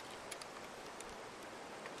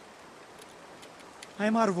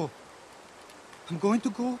 I'm Arvo. I'm going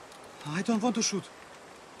to go. I don't want to shoot.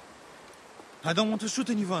 I don't want to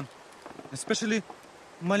shoot anyone. Especially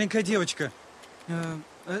маленькая девочка.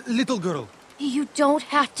 Little girl. You don't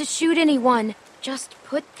have to shoot anyone. Just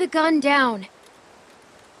put the gun down.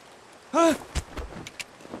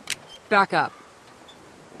 Back up.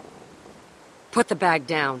 Put the bag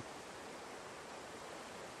down.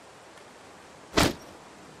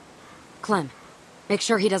 Clem, make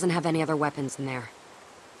sure he doesn't have any other weapons in there.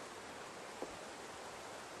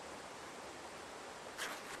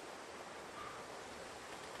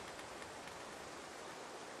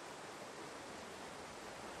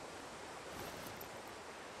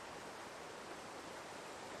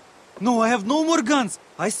 No, I have no more guns.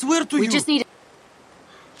 I swear to you. We just need...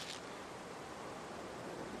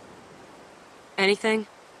 Anything?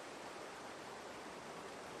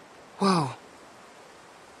 Whoa.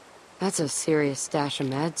 That's a serious stash of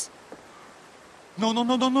meds.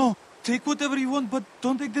 No. Take whatever you want, but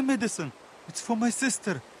don't take the medicine. It's for my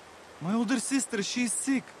sister. My older sister, she's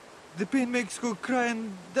sick. The pain makes her cry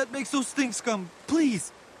and that makes those things come.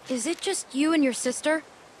 Please. Is it just you and your sister?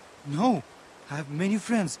 No. I have many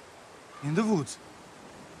friends. In the woods.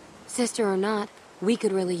 Sister or not, we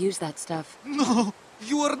could really use that stuff. No,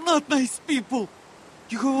 you are not nice people.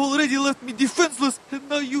 You have already left me defenseless, and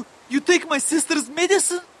now you take my sister's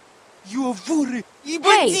medicine? You are worried.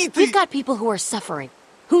 Hey, we've got people who are suffering,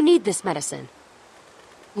 who need this medicine.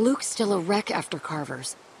 Luke's still a wreck after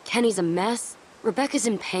Carver's. Kenny's a mess. Rebecca's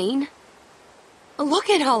in pain. Look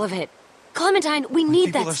at all of it. Clementine, we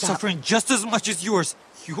need that stuff. People are suffering just as much as yours.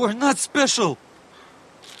 You are not special.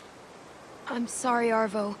 I'm sorry,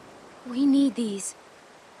 Arvo. We need these.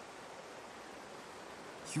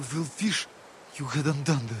 You will wish you hadn't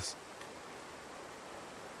done this.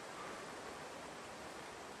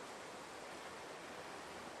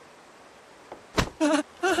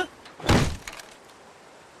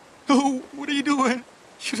 No, what are you doing?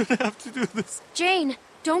 You don't have to do this. Jane,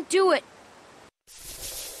 don't do it.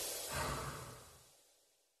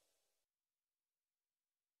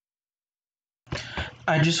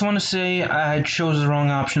 I just want to say I chose the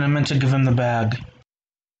wrong option. I meant to give him the bag.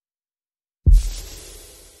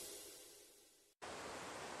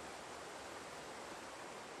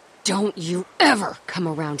 Don't you ever come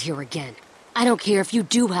around here again. I don't care if you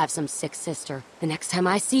do have some sick sister. The next time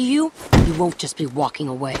I see you, you won't just be walking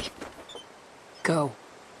away. Go.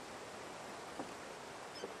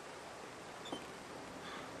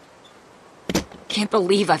 Can't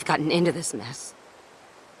believe I've gotten into this mess.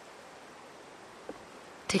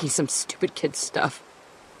 Taking some stupid kid's stuff.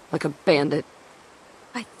 Like a bandit.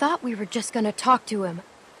 I thought we were just gonna talk to him.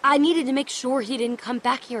 I needed to make sure he didn't come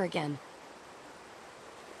back here again.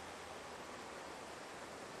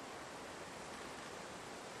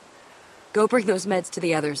 Go bring those meds to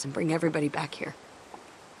the others and bring everybody back here.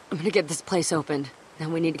 I'm gonna get this place opened.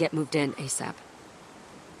 Then we need to get moved in ASAP.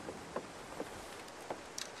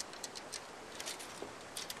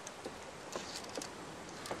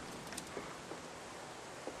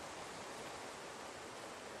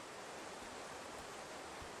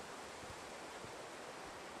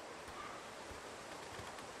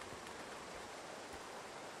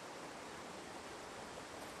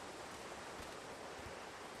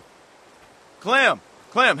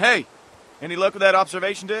 Clem, hey! Any luck with that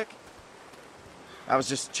observation deck? I was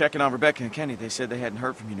just checking on Rebecca and Kenny. They said they hadn't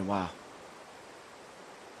heard from you in a while.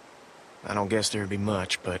 I don't guess there'd be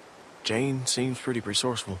much, but Jane seems pretty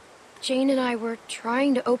resourceful. Jane and I were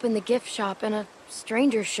trying to open the gift shop and a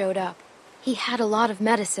stranger showed up. He had a lot of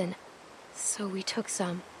medicine, so we took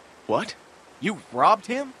some. What? You robbed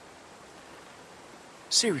him?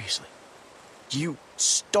 Seriously? You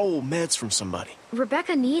stole meds from somebody?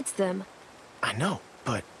 Rebecca needs them. I know,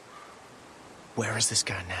 but where is this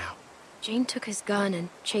guy now? Jane took his gun and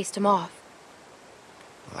chased him off.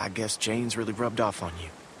 Well, I guess Jane's really rubbed off on you.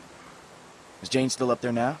 Is Jane still up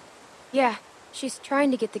there now? Yeah, she's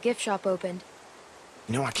trying to get the gift shop opened.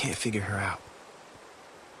 You know, I can't figure her out.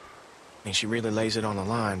 I mean, she really lays it on the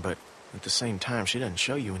line, but at the same time, she doesn't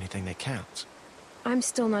show you anything that counts. I'm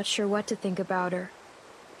still not sure what to think about her.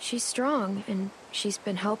 She's strong, and she's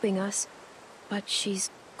been helping us, but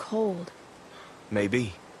she's cold.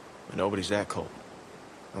 Maybe, but nobody's that cold.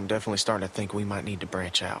 I'm definitely starting to think we might need to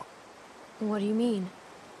branch out. What do you mean?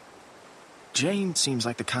 Jane seems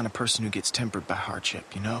like the kind of person who gets tempered by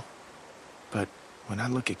hardship, you know? But when I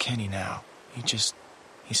look at Kenny now,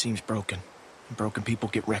 he seems broken. And broken people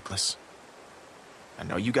get reckless. I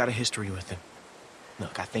know you got a history with him.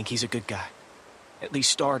 Look, I think he's a good guy. At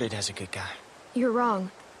least started as a good guy. You're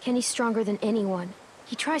wrong. Kenny's stronger than anyone.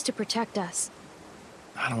 He tries to protect us.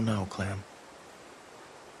 I don't know, Clem.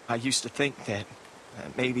 I used to think that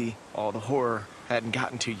maybe all the horror hadn't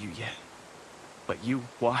gotten to you yet. But you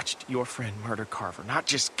watched your friend murder Carver. Not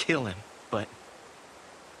just kill him, but...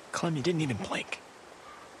 Clem, you didn't even blink.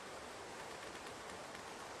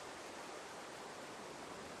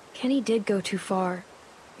 Kenny did go too far.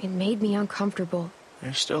 It made me uncomfortable.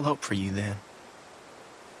 There's still hope for you then.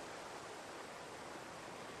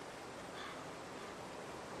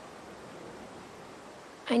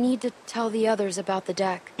 I need to tell the others about the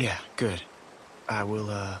deck. Yeah, good.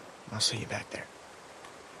 I'll see you back there.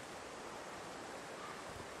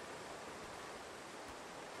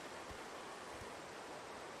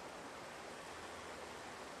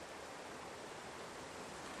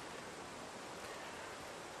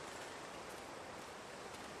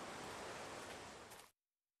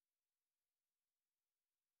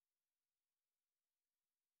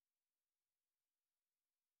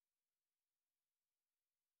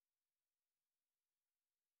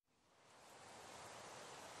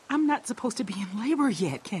 I'm not supposed to be in labor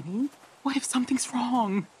yet, Kenny. What if something's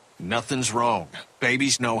wrong? Nothing's wrong.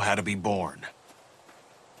 Babies know how to be born.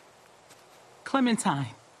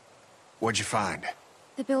 Clementine. What'd you find?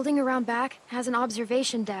 The building around back has an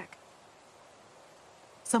observation deck.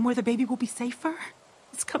 Somewhere the baby will be safer?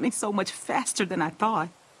 It's coming so much faster than I thought.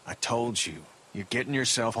 I told you. You're getting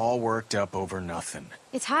yourself all worked up over nothing.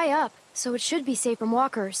 It's high up, so it should be safe from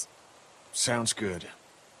walkers. Sounds good.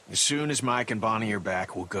 As soon as Mike and Bonnie are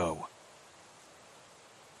back, we'll go.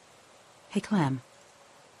 Hey, Clem.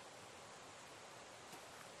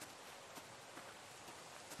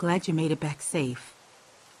 Glad you made it back safe.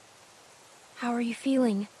 How are you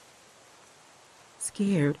feeling?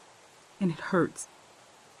 Scared, and it hurts.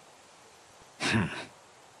 I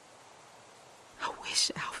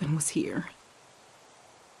wish Alvin was here.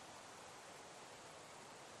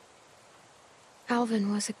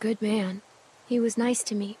 Alvin was a good man. He was nice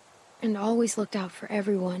to me, and always looked out for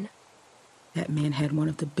everyone. That man had one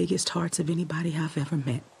of the biggest hearts of anybody I've ever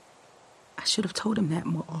met. I should have told him that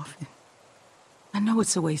more often. I know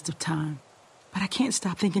it's a waste of time, but I can't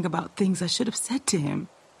stop thinking about things I should have said to him.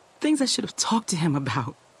 Things I should have talked to him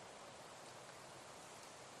about.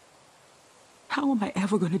 How am I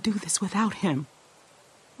ever going to do this without him?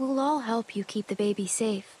 We'll all help you keep the baby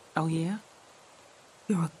safe. Oh, yeah?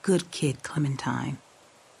 You're a good kid, Clementine.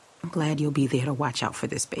 I'm glad you'll be there to watch out for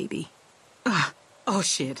this baby. Oh,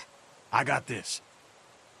 shit. I got this.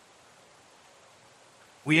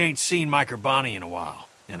 We ain't seen Mike or Bonnie in a while,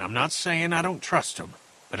 and I'm not saying I don't trust them,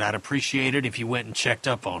 but I'd appreciate it if you went and checked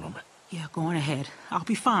up on them. Yeah, go on ahead. I'll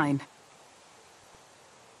be fine.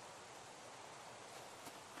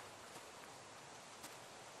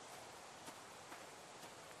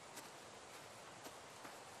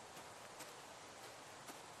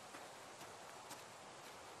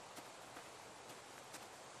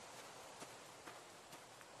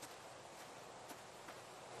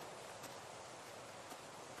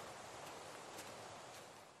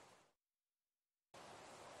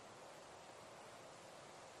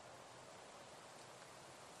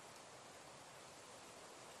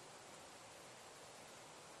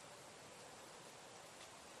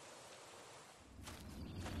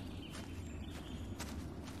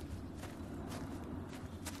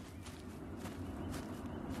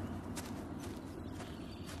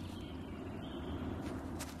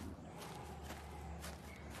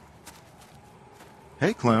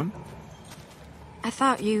 Hey, Clem. I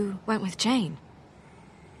thought you went with Jane.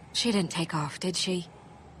 She didn't take off, did she?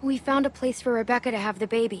 We found a place for Rebecca to have the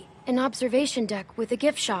baby. An observation deck with a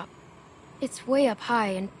gift shop. It's way up high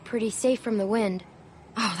and pretty safe from the wind.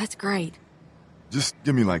 Oh, that's great. Just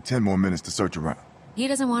give me like 10 more minutes to search around. He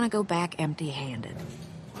doesn't want to go back empty-handed.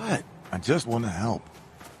 What? I just want to help.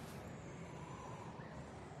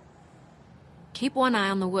 Keep one eye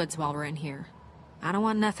on the woods while we're in here. I don't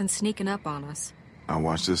want nothing sneaking up on us. I'll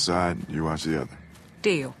watch this side, you watch the other.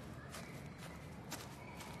 Deal.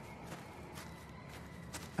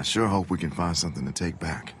 I sure hope we can find something to take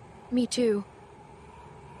back. Me too.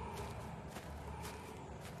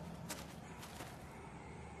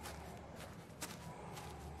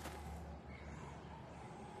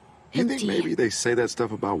 You think maybe they say that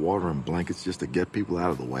stuff about water and blankets just to get people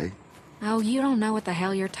out of the way? Oh, you don't know what the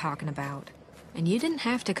hell you're talking about. And you didn't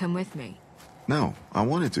have to come with me. No, I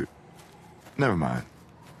wanted to. Never mind.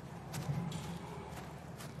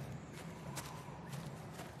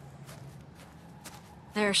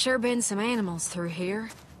 There sure been some animals through here.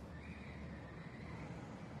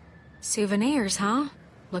 Souvenirs, huh?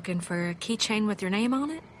 Looking for a keychain with your name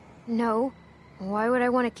on it? No. Why would I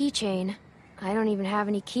want a keychain? I don't even have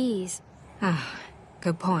any keys. Ah,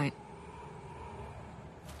 good point.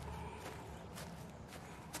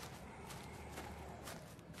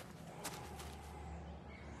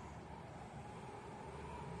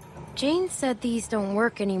 Jane said these don't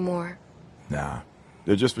work anymore. Nah,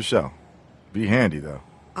 they're just for show. Be handy, though.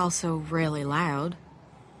 Also really loud.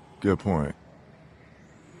 Good point.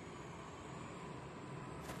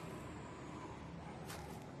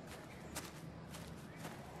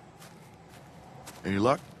 Any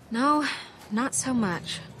luck? No, not so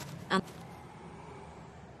much.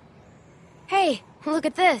 Hey, look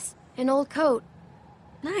at this. An old coat.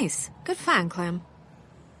 Nice. Good find, Clem.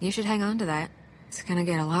 You should hang on to that. It's gonna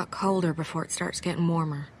get a lot colder before it starts getting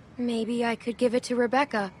warmer. Maybe I could give it to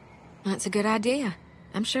Rebecca. That's a good idea.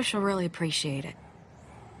 I'm sure she'll really appreciate it.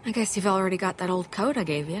 I guess you've already got that old coat I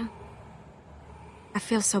gave you. I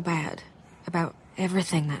feel so bad about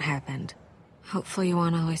everything that happened. Hopefully you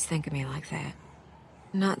won't always think of me like that.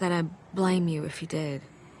 Not that I blame you if you did.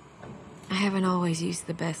 I haven't always used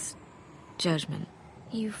the best judgment.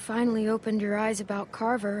 You finally opened your eyes about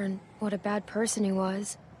Carver and what a bad person he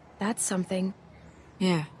was. That's something.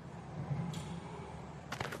 Yeah.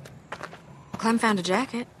 Clem found a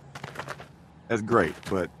jacket. That's great,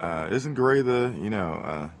 but isn't gray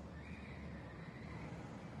the,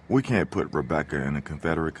 we can't put Rebecca in a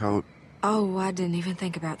Confederate coat. Oh, I didn't even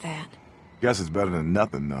think about that. Guess it's better than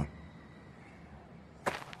nothing, though.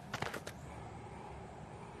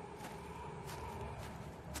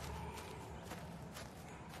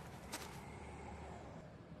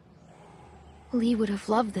 Lee would have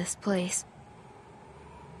loved this place.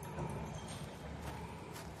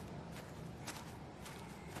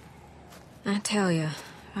 I tell you,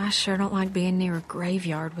 I sure don't like being near a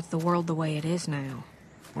graveyard with the world the way it is now.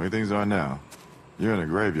 The way things are now, you're in a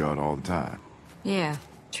graveyard all the time. Yeah,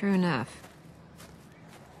 true enough.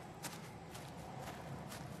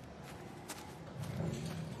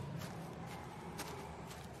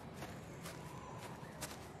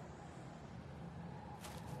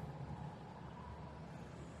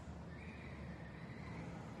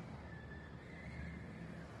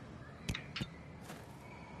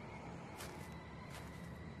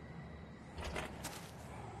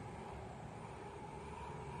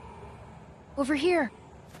 Over here.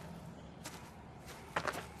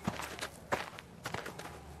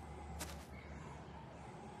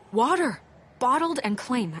 Water! Bottled and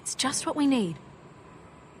clean. That's just what we need.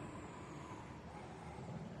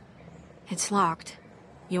 It's locked.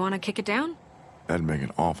 You want to kick it down? That'd make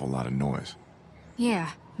an awful lot of noise.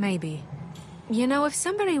 Yeah, maybe. You know, if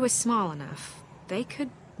somebody was small enough, they could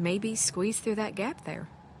maybe squeeze through that gap there.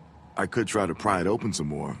 I could try to pry it open some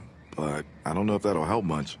more, but I don't know if that'll help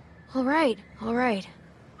much. All right.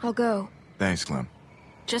 I'll go. Thanks, Clem.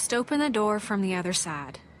 Just open the door from the other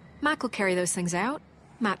side. Mike will carry those things out.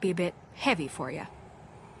 Might be a bit heavy for you.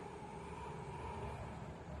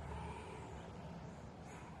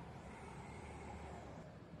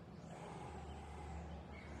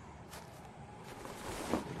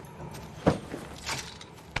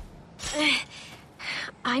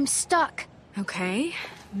 I'm stuck. Okay,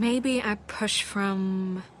 maybe I push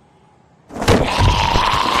from...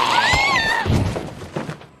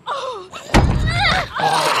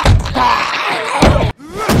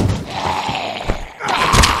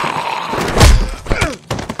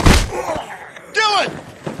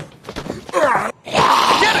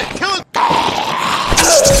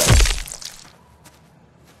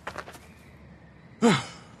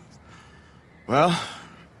 Well,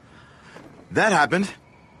 that happened.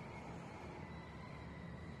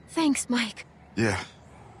 Thanks, Mike. Yeah,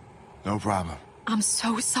 no problem. I'm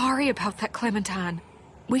so sorry about that, Clementine.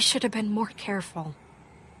 We should have been more careful.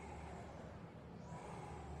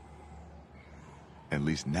 At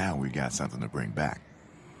least now we got something to bring back.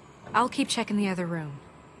 I'll keep checking the other room.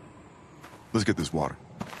 Let's get this water.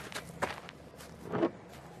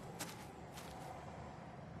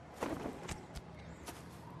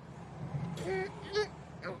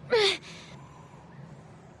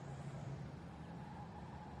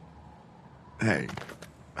 Hey,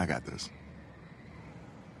 I got this.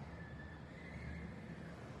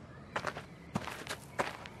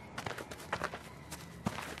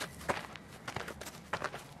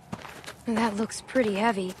 That looks pretty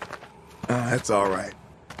heavy. It's all right.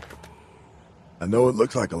 I know it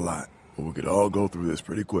looks like a lot, but we could all go through this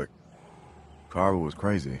pretty quick. Carver was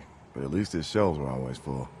crazy, but at least his shelves were always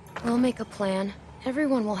full. We'll make a plan.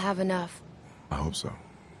 Everyone will have enough. I hope so.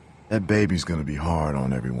 That baby's gonna be hard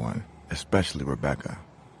on everyone, especially Rebecca.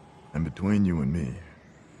 And between you and me,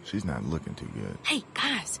 she's not looking too good. Hey,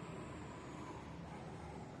 guys.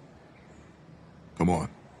 Come on,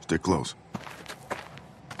 stick close.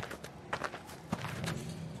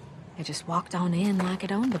 It just walked on in like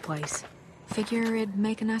it owned the place. Figure it'd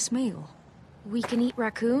make a nice meal. We can eat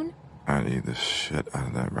raccoon? I'd eat the shit out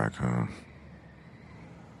of that raccoon.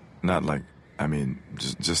 Not like, I mean,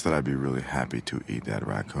 just that I'd be really happy to eat that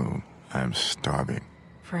raccoon. I'm starving.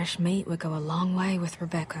 Fresh meat would go a long way with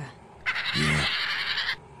Rebecca. Yeah.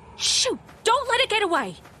 Shoot! Don't let it get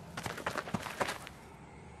away!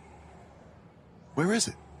 Where is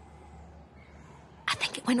it? I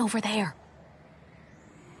think it went over there.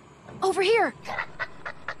 Over here!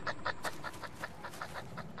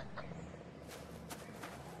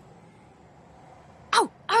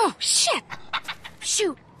 Oh, shit!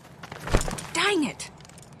 Shoot! Dang it!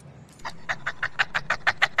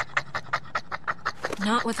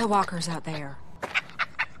 Not with the walkers out there.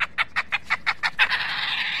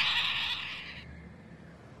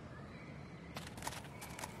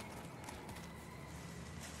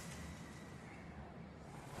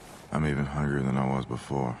 I'm even hungrier than I was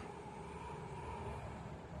before.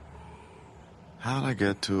 How'd I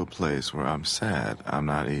get to a place where I'm sad I'm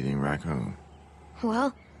not eating raccoon?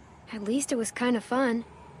 Well, at least it was kind of fun.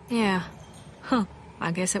 Yeah. Huh.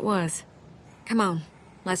 I guess it was. Come on.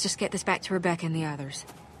 Let's just get this back to Rebecca and the others.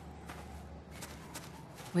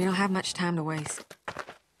 We don't have much time to waste.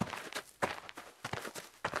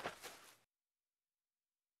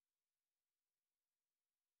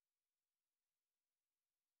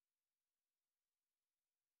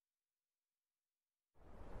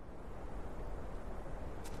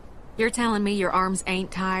 You're telling me your arms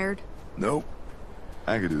ain't tired? Nope.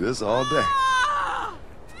 I could do this all day.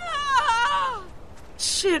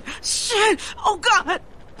 Shit! Oh, God!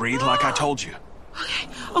 Breathe like I told you.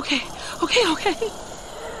 Okay.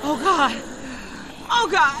 Oh, God. Oh,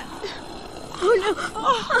 God. Oh, no.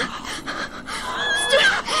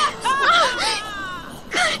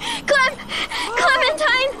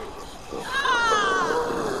 Clementine!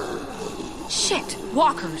 Shit!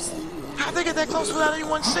 Walkers! How'd they get that close without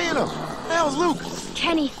anyone seeing them? Hell's Luke?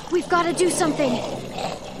 Kenny, we've got to do something.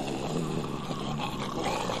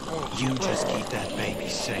 You just keep that baby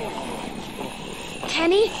safe.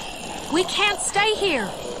 Kenny? We can't stay here!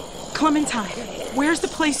 Clementine, where's the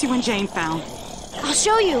place you and Jane found? I'll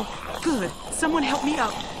show you. Good. Someone help me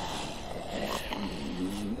up.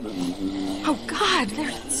 Oh, God,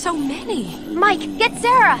 there's so many. Mike, get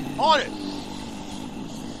Sarah! On it!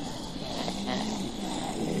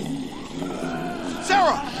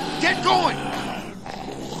 Sarah, get going!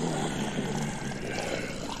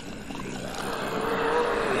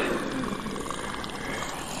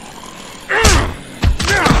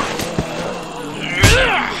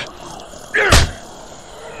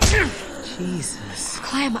 Jesus.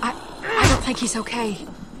 Clem, I don't think he's okay.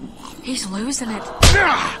 He's losing it.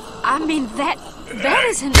 I mean, that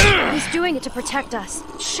isn't... He's doing it to protect us.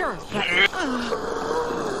 Sure, but...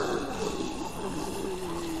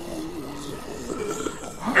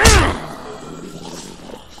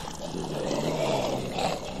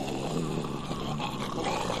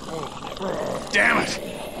 Damn it!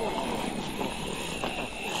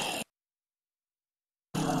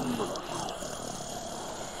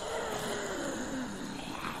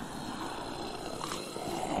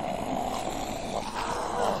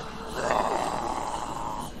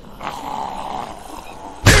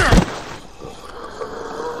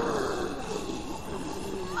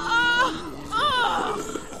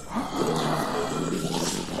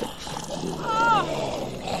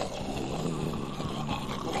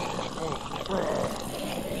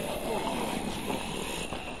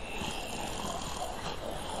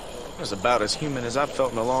 It was about as human as I've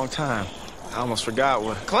felt in a long time. I almost forgot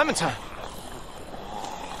what... Clementine!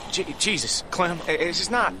 Jesus, Clem, it's just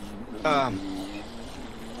not...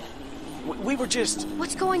 We were just...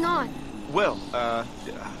 What's going on? Well, I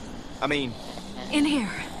mean... In here.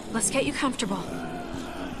 Let's get you comfortable.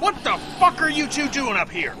 What the fuck are you two doing up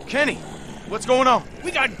here? Kenny, what's going on? We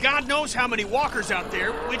got God knows how many walkers out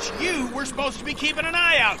there, which you were supposed to be keeping an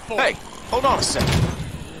eye out for. Hey, hold on a second.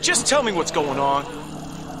 Just tell me what's going on.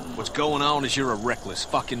 What's going on is you're a reckless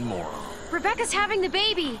fucking moron. Rebecca's having the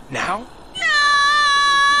baby. Now? No!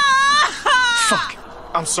 Fuck.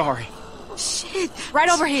 I'm sorry. Shit. Right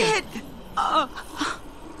over Shit. here. Oh,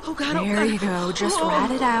 God. There you go. Just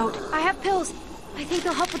rat it out. I have pills. I think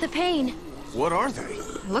they'll help with the pain. What are they?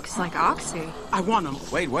 Looks like Oxy. I want them.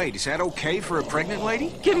 Wait, is that okay for a pregnant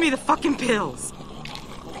lady? Give me the fucking pills.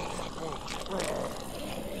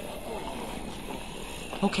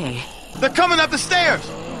 Okay. They're coming up the stairs!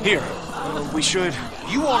 Here, we should...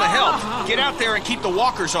 You want to help? Get out there and keep the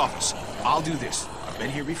walkers off us. I'll do this. I've been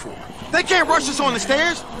here before. They can't rush us on the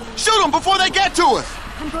stairs! Shoot them before they get to us!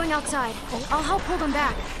 I'm going outside. I'll help pull them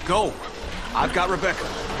back. Go. I've got Rebecca.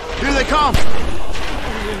 Here they come!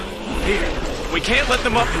 Here. We can't let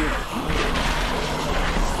them up here.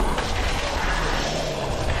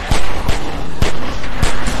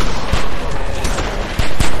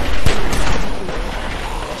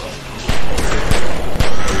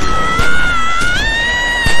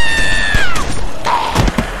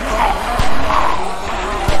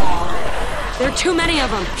 There are too many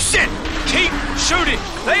of them. Shit! Keep shooting!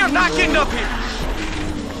 They are not getting up here!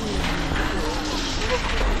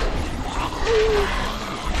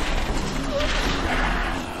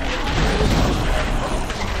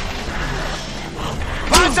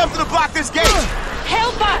 Find something to block this gate!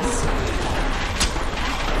 Help us!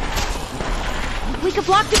 We could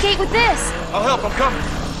block the gate with this. I'll help, I'm coming.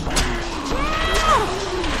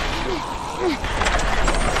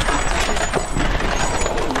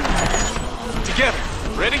 Together.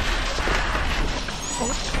 Ready?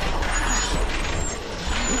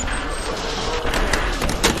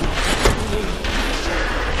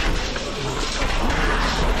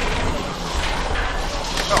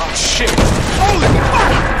 Oh, shit. Holy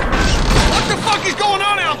fuck! What the fuck is going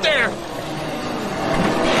on out there?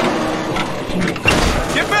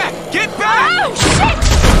 Get back! Get back! Oh, shit!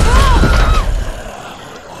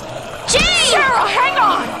 Gee! Sarah, hang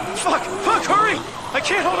on! Fuck! Fuck, hurry! I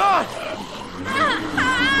can't hold on!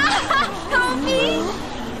 Help me!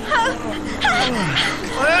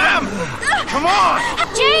 Clem! Come on!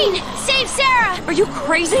 Jane! Save Sarah! Are you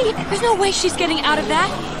crazy? There's no way she's getting out of that.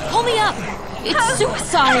 Pull me up. It's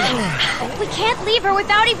suicide. We can't leave her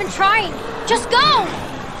without even trying. Just go!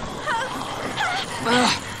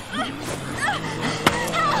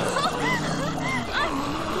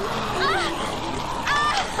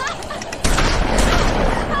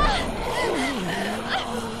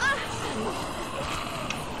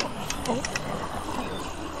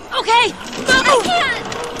 Okay, move! I can't!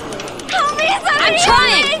 Help me, somebody! I'm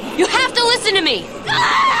trying! You have to listen to me!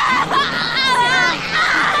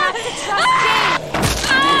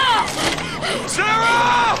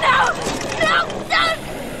 Sarah! No! No! Don't!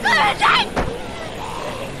 Clementine!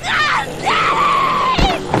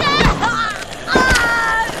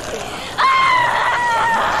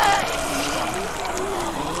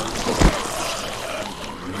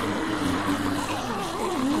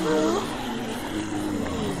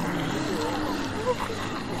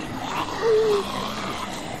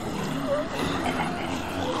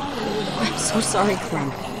 sorry, Clem.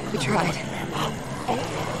 We tried.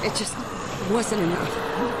 It just wasn't enough.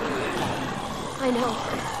 I know,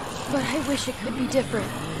 but I wish it could be different.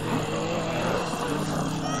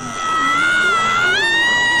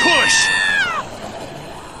 Push!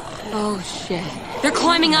 Oh, shit. They're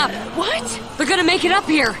climbing up! What? They're gonna make it up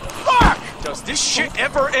here! Fuck! Does this shit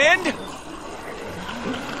ever end?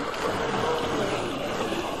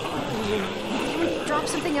 Can we drop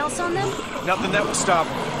something else on them? Nothing that will stop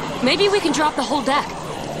them. Maybe we can drop the whole deck.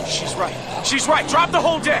 She's right. She's right. Drop the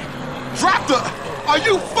whole deck. Drop the... Are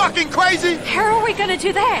you fucking crazy? How are we gonna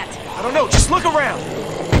do that? I don't know. Just look around.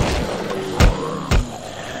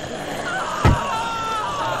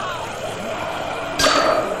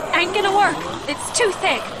 Ain't gonna work. It's too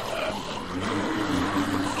thick.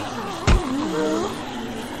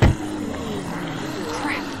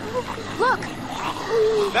 Crap. Look!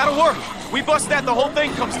 That'll work. We bust that, the whole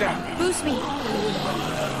thing comes down. Boost me.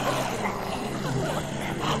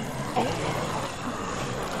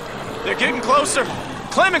 They're getting closer.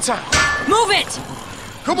 Clementine! Move it!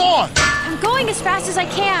 Come on! I'm going as fast as I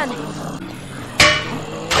can.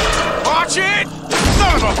 Watch it!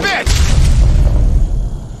 Son of a bitch!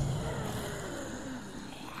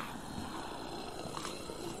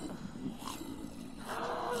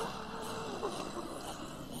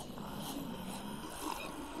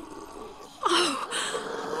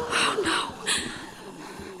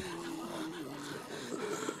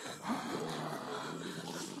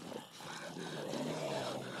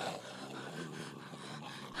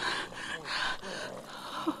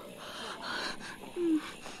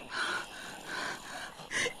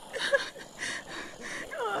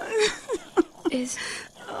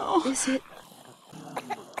 Is it?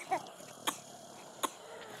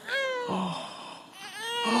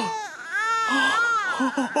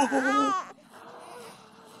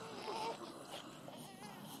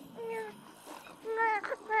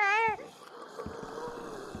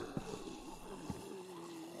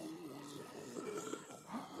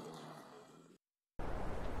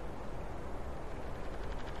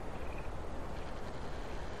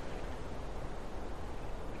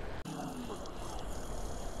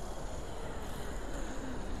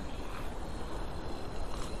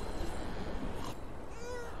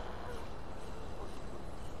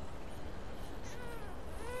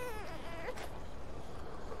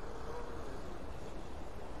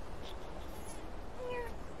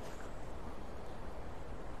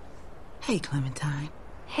 Hey, Clementine.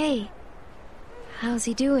 Hey. How's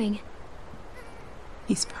he doing?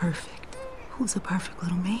 He's perfect. Who's a perfect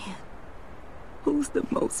little man? Who's the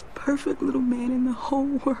most perfect little man in the whole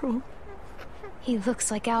world? He looks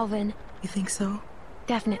like Alvin. You think so?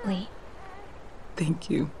 Definitely. Thank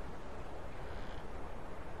you.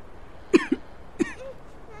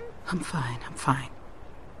 I'm fine.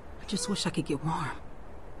 I just wish I could get warm.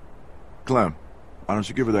 Clem, why don't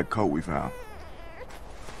you give her that coat we found?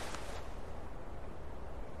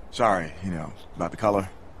 Sorry, about the color.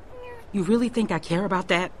 You really think I care about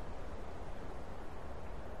that?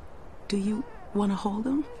 Do you want to hold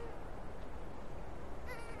him?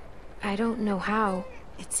 I don't know how.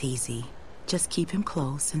 It's easy. Just keep him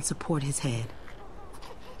close and support his head.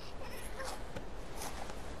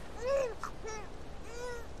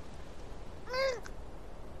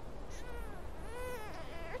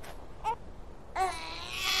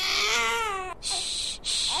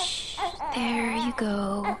 There you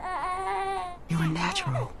go. You're a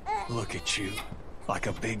natural. Look at you, like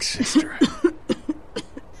a big sister.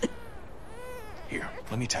 Here,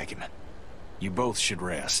 let me take him. You both should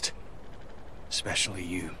rest. Especially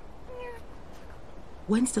you.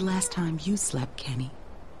 When's the last time you slept, Kenny?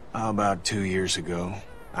 About 2 years ago.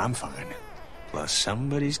 I'm fine. Plus,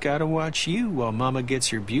 somebody's gotta watch you while Mama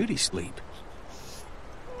gets your beauty sleep.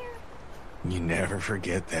 You never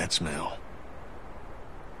forget that smell.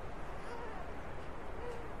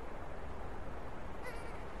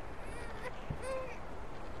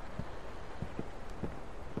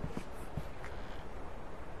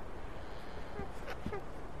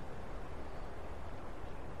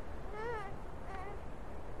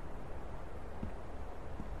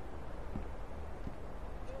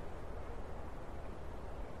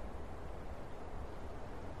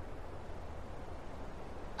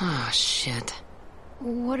 Oh, shit.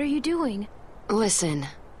 What are you doing? Listen,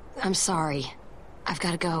 I'm sorry. I've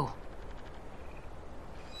gotta go.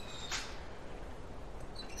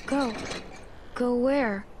 Go. Go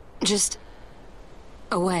where? Just...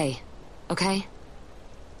 away, okay?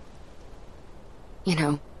 You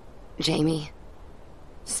know, Jamie,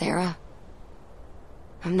 Sarah.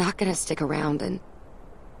 I'm not gonna stick around and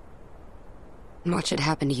watch it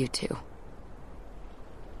happen to you too.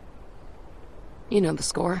 You know the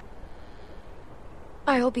score.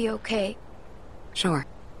 I'll be okay. Sure.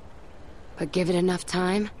 But give it enough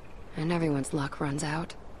time, and everyone's luck runs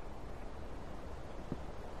out.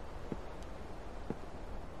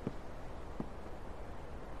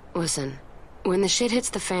 Listen, when the shit hits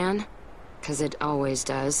the fan, 'cause it always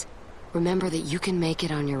does, remember that you can make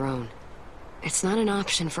it on your own. It's not an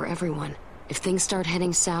option for everyone. If things start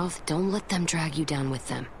heading south, don't let them drag you down with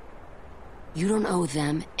them. You don't owe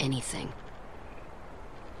them anything.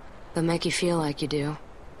 They'll make you feel like you do.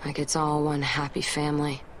 Like it's all one happy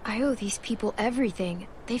family. I owe these people everything.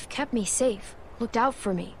 They've kept me safe, looked out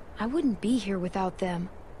for me. I wouldn't be here without them.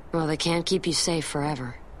 Well, they can't keep you safe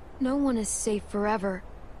forever. No one is safe forever.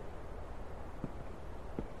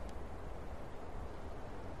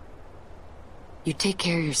 You take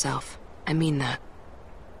care of yourself. I mean that.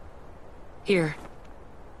 Here.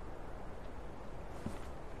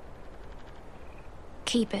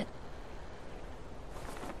 Keep it.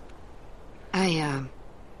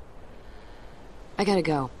 I gotta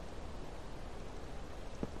go.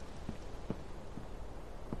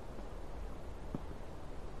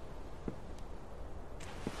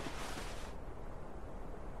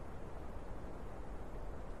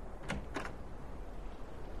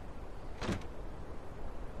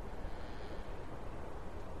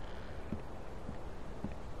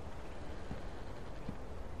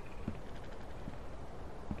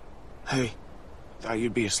 Hey, thought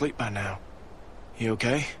you'd be asleep by now. You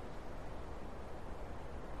okay?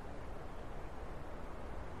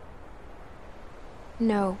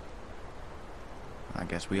 No. I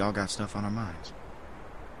guess we all got stuff on our minds.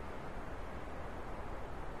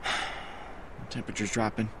 The temperature's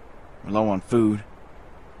dropping. We're low on food.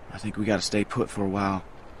 I think we gotta stay put for a while,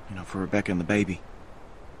 you know, for Rebecca and the baby.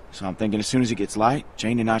 So I'm thinking as soon as it gets light,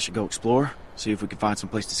 Jane and I should go explore, see if we can find some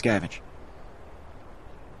place to scavenge.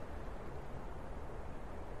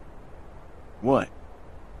 What?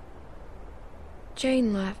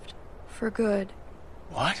 Jane left. For good.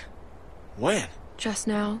 What? When? Just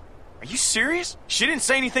now. Are you serious? She didn't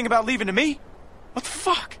say anything about leaving to me? What the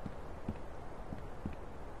fuck?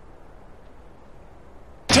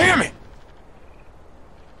 Damn it!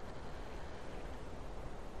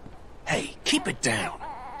 Hey, keep it down.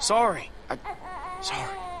 Sorry.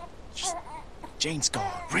 Sorry. Just... Jane's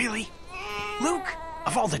gone. Really? Luke?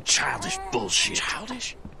 Of all the childish bullshit.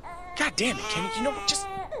 Childish? God damn it, Kenny. You know what? Just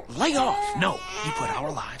lay off. No, you put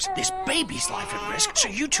our lives, this baby's life at risk, so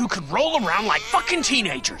you two could roll around like fucking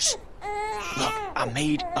teenagers. Look, I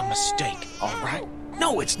made a mistake, all right?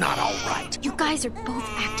 No, it's not all right. You guys are both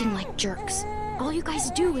acting like jerks. All you guys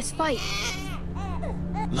do is fight.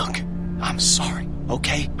 Look, I'm sorry,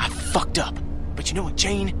 okay? I fucked up. But you know what,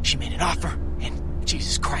 Jane? She made an offer, and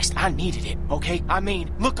Jesus Christ, I needed it, okay? I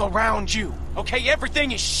mean, look around you, okay?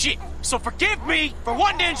 Everything is shit. So forgive me for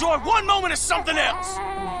wanting to enjoy one moment of something else.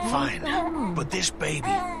 Fine, but this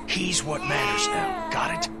baby, he's what matters now.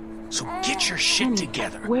 Got it? So get your shit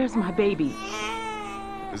together. Where's my baby?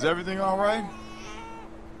 Is everything all right?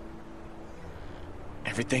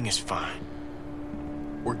 Everything is fine.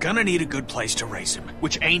 We're gonna need a good place to raise him,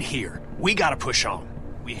 which ain't here. We gotta push on.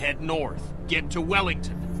 We head north, get to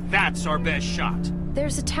Wellington. That's our best shot.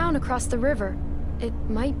 There's a town across the river. It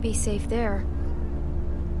might be safe there.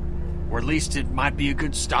 Or at least it might be a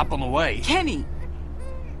good stop on the way. Kenny!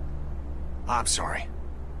 I'm sorry.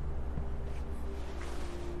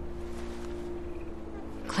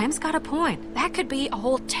 Clem's got a point. That could be a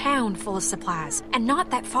whole town full of supplies, and not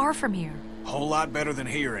that far from here. Whole lot better than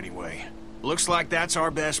here, anyway. Looks like that's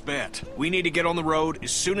our best bet. We need to get on the road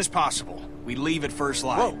as soon as possible. We leave at first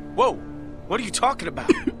light. Whoa, whoa! What are you talking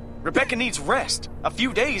about? Rebecca needs rest. A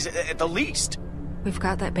few days at the least. We've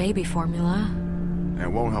got that baby formula.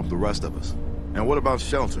 And won't help the rest of us. And what about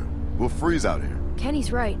shelter? We'll freeze out here.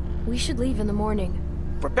 Kenny's right. We should leave in the morning.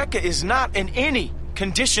 Rebecca is not in any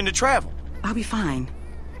condition to travel. I'll be fine.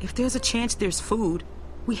 If there's a chance there's food,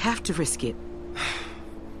 we have to risk it.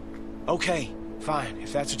 Okay, fine,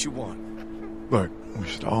 if that's what you want. Look, we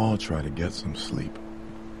should all try to get some sleep.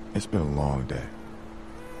 It's been a long day.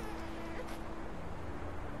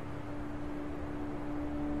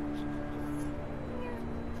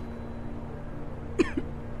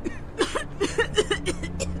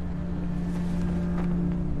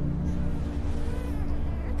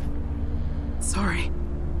 Sorry.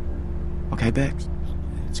 Okay, Bex.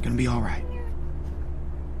 It's gonna be all right.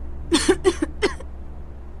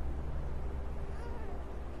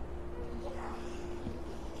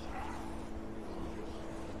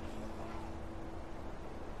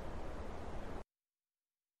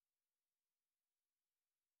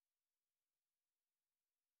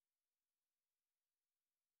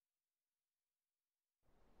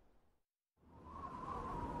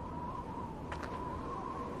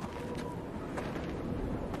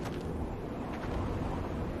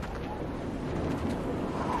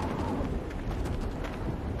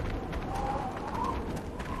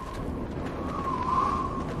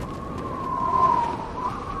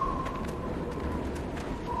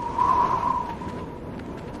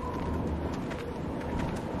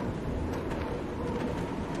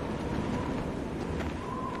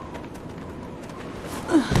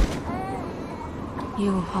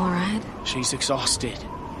 You alright? She's exhausted.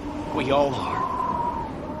 We all are.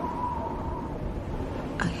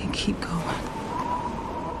 I can keep going.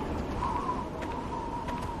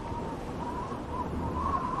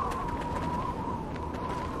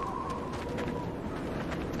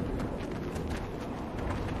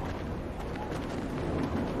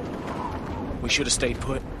 We should have stayed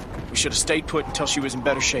put. We should have stayed put until she was in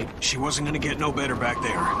better shape. She wasn't gonna get no better back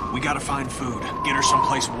there. We gotta find food. Get her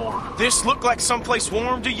someplace warm. This look like someplace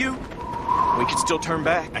warm to you? We could still turn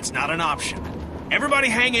back. That's not an option. Everybody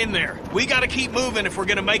hang in there. We gotta keep moving if we're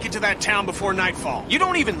gonna make it to that town before nightfall. You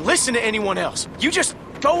don't even listen to anyone else. You just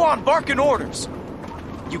go on barking orders.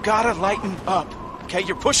 You gotta lighten up, okay?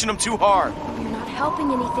 You're pushing them too hard. You're not helping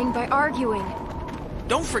anything by arguing.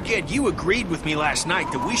 Don't forget, you agreed with me last night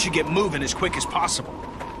that we should get moving as quick as possible.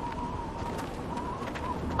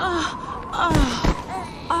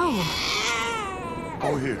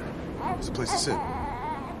 Over here. There's a place to sit.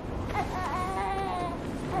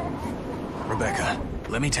 Rebecca,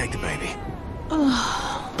 let me take the baby.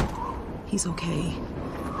 He's okay.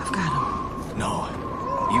 I've got him. No,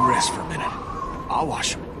 you rest for a minute. I'll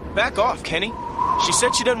wash him. Back off, Kenny. She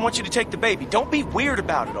said she doesn't want you to take the baby. Don't be weird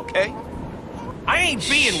about it, okay? I ain't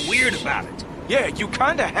being weird about it. Yeah, you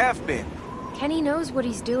kinda have been. Kenny knows what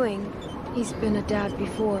he's doing. He's been a dad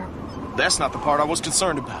before. That's not the part I was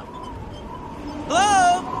concerned about.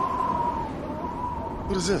 Hello?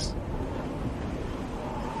 What is this?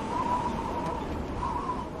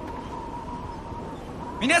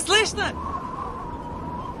 Меня слышно?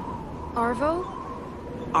 Arvo?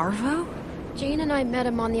 Arvo? Jane and I met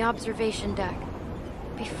him on the observation deck.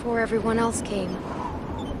 Before everyone else came.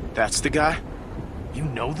 That's the guy? You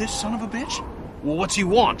know this son of a bitch? Well, what's he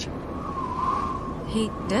want? He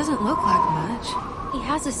doesn't look like much. He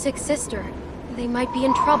has a sick sister. They might be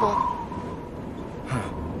in trouble.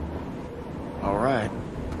 All right.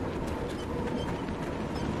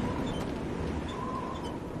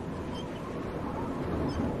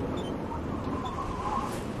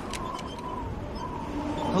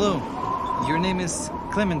 Hello. Your name is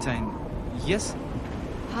Clementine, yes?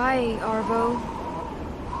 Hi, Arvo.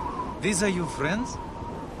 These are your friends?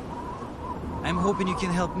 I'm hoping you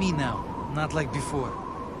can help me now, not like before.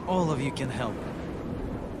 All of you can help.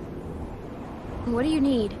 What do you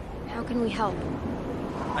need? How can we help?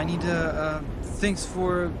 I need, things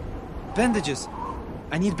for bandages.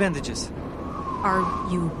 I need bandages. Are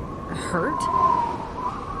you hurt?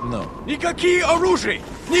 No. Никакие оружия!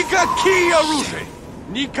 Никакие оружия!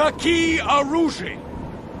 Никакие оружия!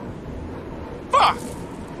 Fuck!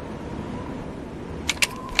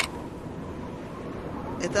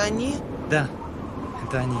 Это они? Да,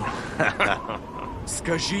 это они.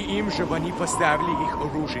 Скажи им, чтобы они поставили их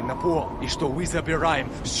оружие на пол, и что мы забираем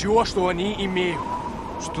все, что они имеют.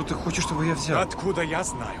 Что ты хочешь, чтобы я взял? Откуда я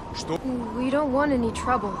знаю, что... We don't want any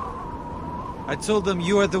trouble. I told them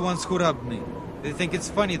you are the ones who robbed me. They think it's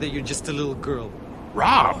funny that you're just a little girl.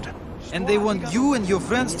 Robbed? And they want you and your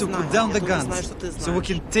friends to put down the guns, so we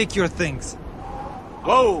can take your things.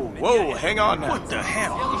 Whoa, whoa, hang on now. What the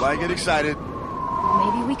hell? Why get excited?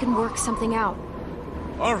 Maybe we can work something out.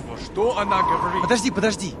 Арво, что она говорит?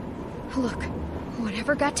 Подожди. Look,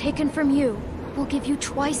 whatever got taken from you, we'll give you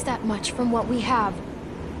twice that much from what we have.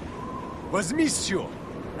 Возьми все.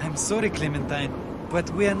 I'm sorry, Clementine, but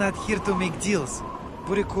we are not here to make deals.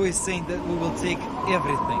 Buriko is saying that we will take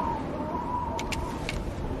everything.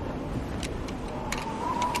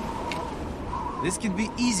 This can be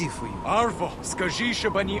easy for you. Арво, скажи,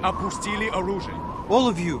 чтобы они опустили оружие. All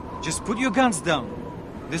of you, just put your guns down.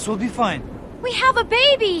 This will be fine. We have a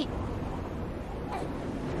baby!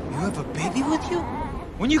 You have a baby with you?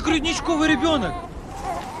 У них грудничковый ребенок.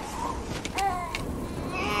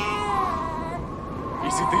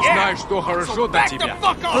 Если ты знаешь, что хорошо для тебя,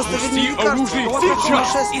 опусти оружие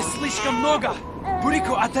сейчас! И слишком много.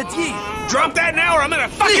 Бурико, отойди. Drop that now or I'm gonna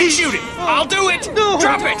fucking shoot it! I'll do it! No.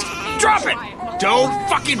 Drop it! Drop it! Don't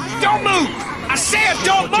move! I said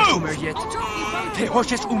don't move! Ты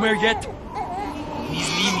хочешь умереть? Не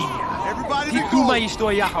зли меня. Ты думаешь, что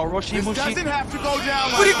я хороший мужик?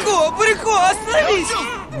 Бурико, остановись!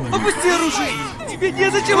 Опусти оружие! Тебе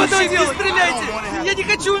незачем этого делать! Не стреляйте! Я не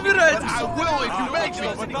хочу умирать!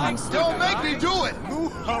 Don't make me do it!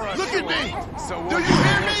 Look at me! Do you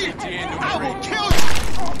hear me? I will kill you!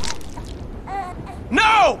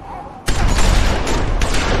 No!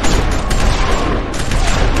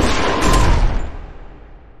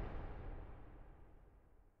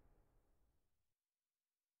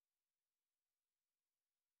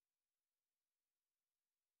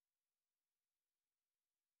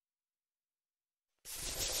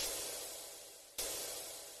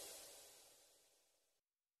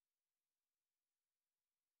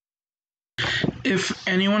 If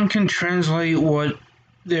anyone can translate what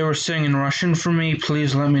they were saying in Russian for me,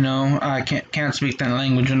 please let me know. I can't speak that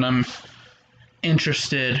language and I'm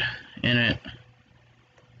interested in it.